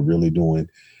parents that are really doing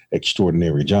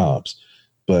extraordinary jobs.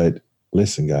 But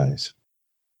listen, guys,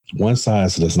 one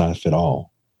size does not fit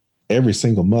all. Every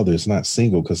single mother is not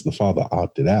single because the father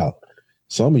opted out.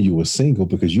 Some of you are single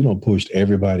because you don't pushed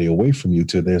everybody away from you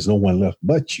till there's no one left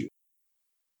but you.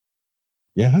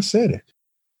 Yeah, I said it.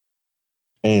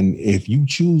 And if you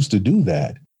choose to do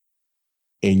that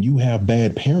and you have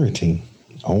bad parenting,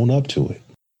 own up to it.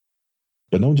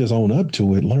 But don't just own up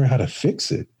to it, learn how to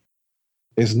fix it.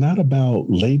 It's not about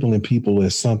labeling people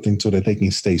as something so that they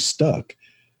can stay stuck.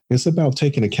 It's about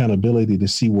taking accountability to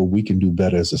see what we can do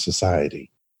better as a society.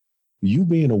 You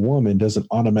being a woman doesn't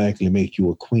automatically make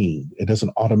you a queen. It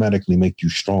doesn't automatically make you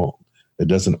strong. It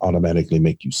doesn't automatically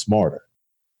make you smarter.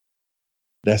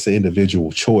 That's an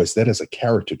individual choice. That is a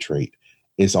character trait.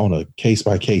 It's on a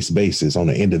case-by-case basis, on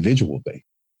an individual basis.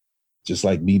 Just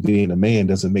like me being a man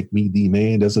doesn't make me the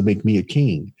man, doesn't make me a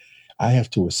king. I have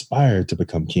to aspire to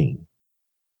become king.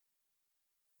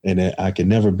 And that I can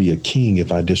never be a king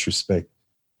if I disrespect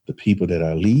the people that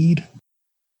I lead,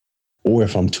 or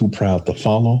if I'm too proud to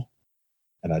follow.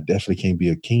 And I definitely can't be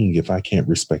a king if I can't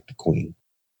respect the queen.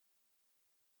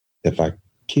 If I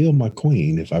kill my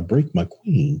queen, if I break my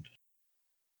queen,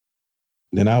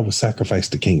 then I will sacrifice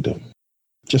the kingdom.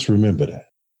 Just remember that.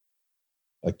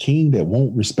 A king that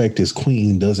won't respect his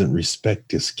queen doesn't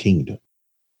respect his kingdom.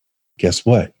 Guess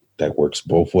what? That works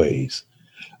both ways.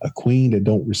 A queen that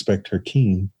don't respect her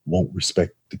king won't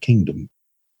respect the kingdom.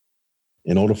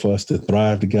 In order for us to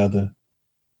thrive together,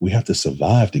 we have to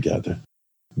survive together.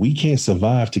 We can't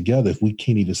survive together if we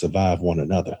can't even survive one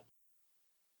another.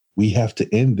 We have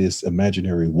to end this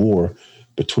imaginary war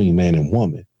between man and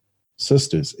woman.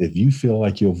 Sisters, if you feel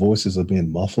like your voices are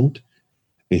being muffled,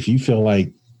 if you feel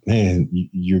like, man,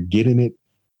 you're getting it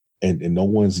and no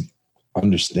one's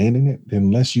understanding it,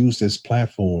 then let's use this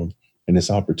platform and this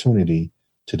opportunity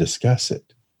to discuss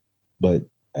it. But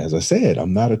as I said,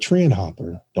 I'm not a trend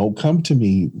hopper. Don't come to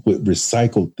me with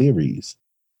recycled theories.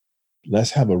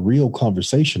 Let's have a real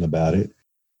conversation about it.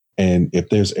 And if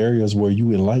there's areas where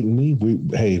you enlighten me,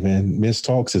 hey, man, Miss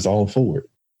Talks is all for it.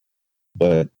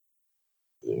 But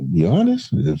be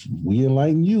honest, if we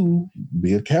enlighten you,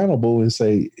 be accountable and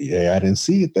say, yeah, I didn't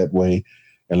see it that way.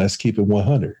 And let's keep it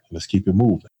 100. Let's keep it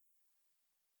moving.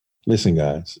 Listen,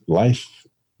 guys, life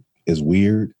is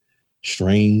weird,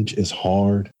 strange, it's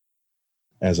hard.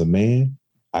 As a man,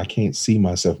 I can't see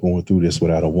myself going through this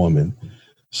without a woman.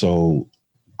 So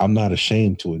I'm not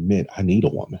ashamed to admit I need a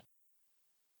woman.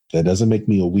 That doesn't make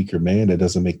me a weaker man. That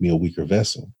doesn't make me a weaker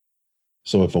vessel.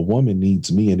 So if a woman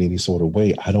needs me in any sort of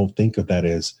way, I don't think of that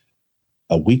as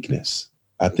a weakness.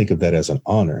 I think of that as an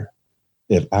honor.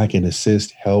 If I can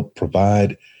assist, help,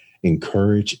 provide,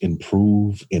 encourage,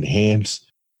 improve, enhance,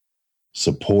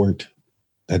 support,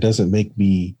 that doesn't make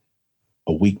me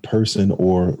a weak person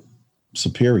or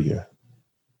superior.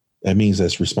 That means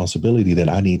that's responsibility that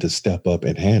I need to step up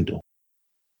and handle.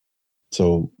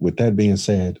 So with that being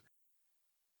said,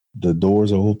 the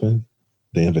doors are open.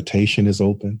 The invitation is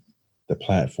open. The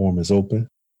platform is open.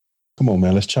 Come on,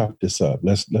 man, let's chop this up.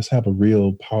 Let's have a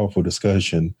real powerful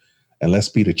discussion, and let's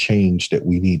be the change that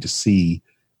we need to see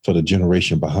for the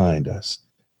generation behind us.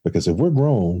 Because if we're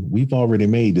grown, we've already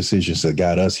made decisions that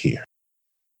got us here.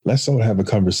 Let's start having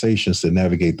conversations to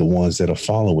navigate the ones that are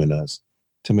following us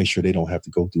to make sure they don't have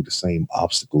to go through the same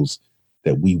obstacles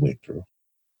that we went through.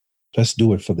 Let's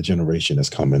do it for the generation that's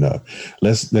coming up.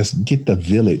 Let's get the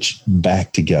village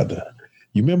back together.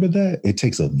 You remember that? It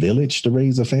takes a village to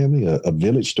raise a family, a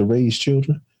village to raise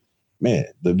children. Man,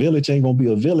 the village ain't going to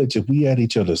be a village if we at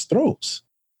each other's throats.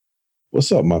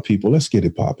 What's up, my people? Let's get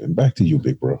it popping. Back to you,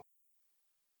 big bro.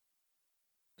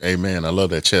 Hey, man, I love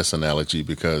that chess analogy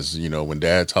because, you know, when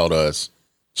Dad taught us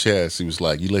chess, he was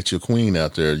like, you let your queen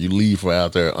out there, you leave her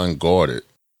out there unguarded,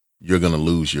 you're going to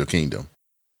lose your kingdom.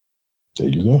 There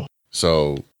you go.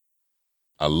 So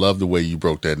I love the way you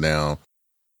broke that down.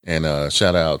 And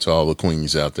shout out to all the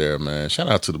queens out there, man. Shout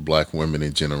out to the Black women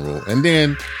in general. And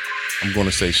then I'm going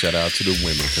to say shout out to the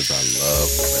women because I love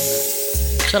women.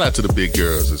 Shout out to the big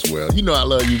girls as well. You know I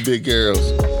love you, big girls.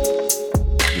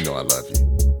 You know I love you.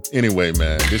 Anyway,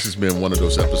 man, this has been one of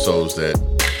those episodes that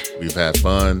we've had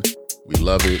fun. We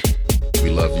love it. We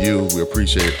love you. We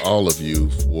appreciate all of you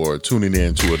for tuning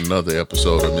in to another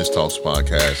episode of Miss Talks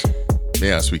Podcast.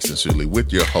 May I speak sincerely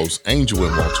with your host, Angel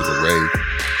and Walter LeRae.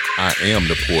 I am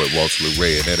the poet, Walter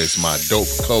LeRae, and that is my dope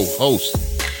co-host,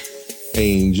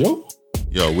 Angel.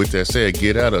 Yo, with that said,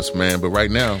 get at us, man. But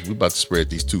right now, we about to spread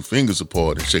these two fingers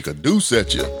apart and shake a deuce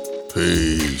at you.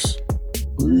 Peace.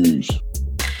 Peace.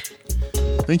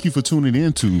 Thank you for tuning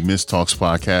in to Miss Talks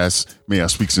Podcast. May I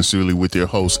speak sincerely with your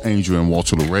hosts, Angel and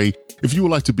Walter LeRae. If you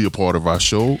would like to be a part of our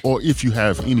show, or if you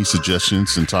have any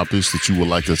suggestions and topics that you would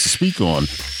like us to speak on,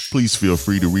 please feel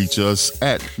free to reach us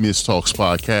at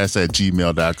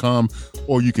misstalkspodcast@gmail.com,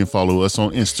 or you can follow us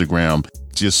on Instagram.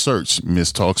 Just search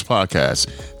Miss Talks Podcast.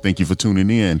 Thank you for tuning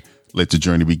in. Let the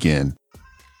journey begin.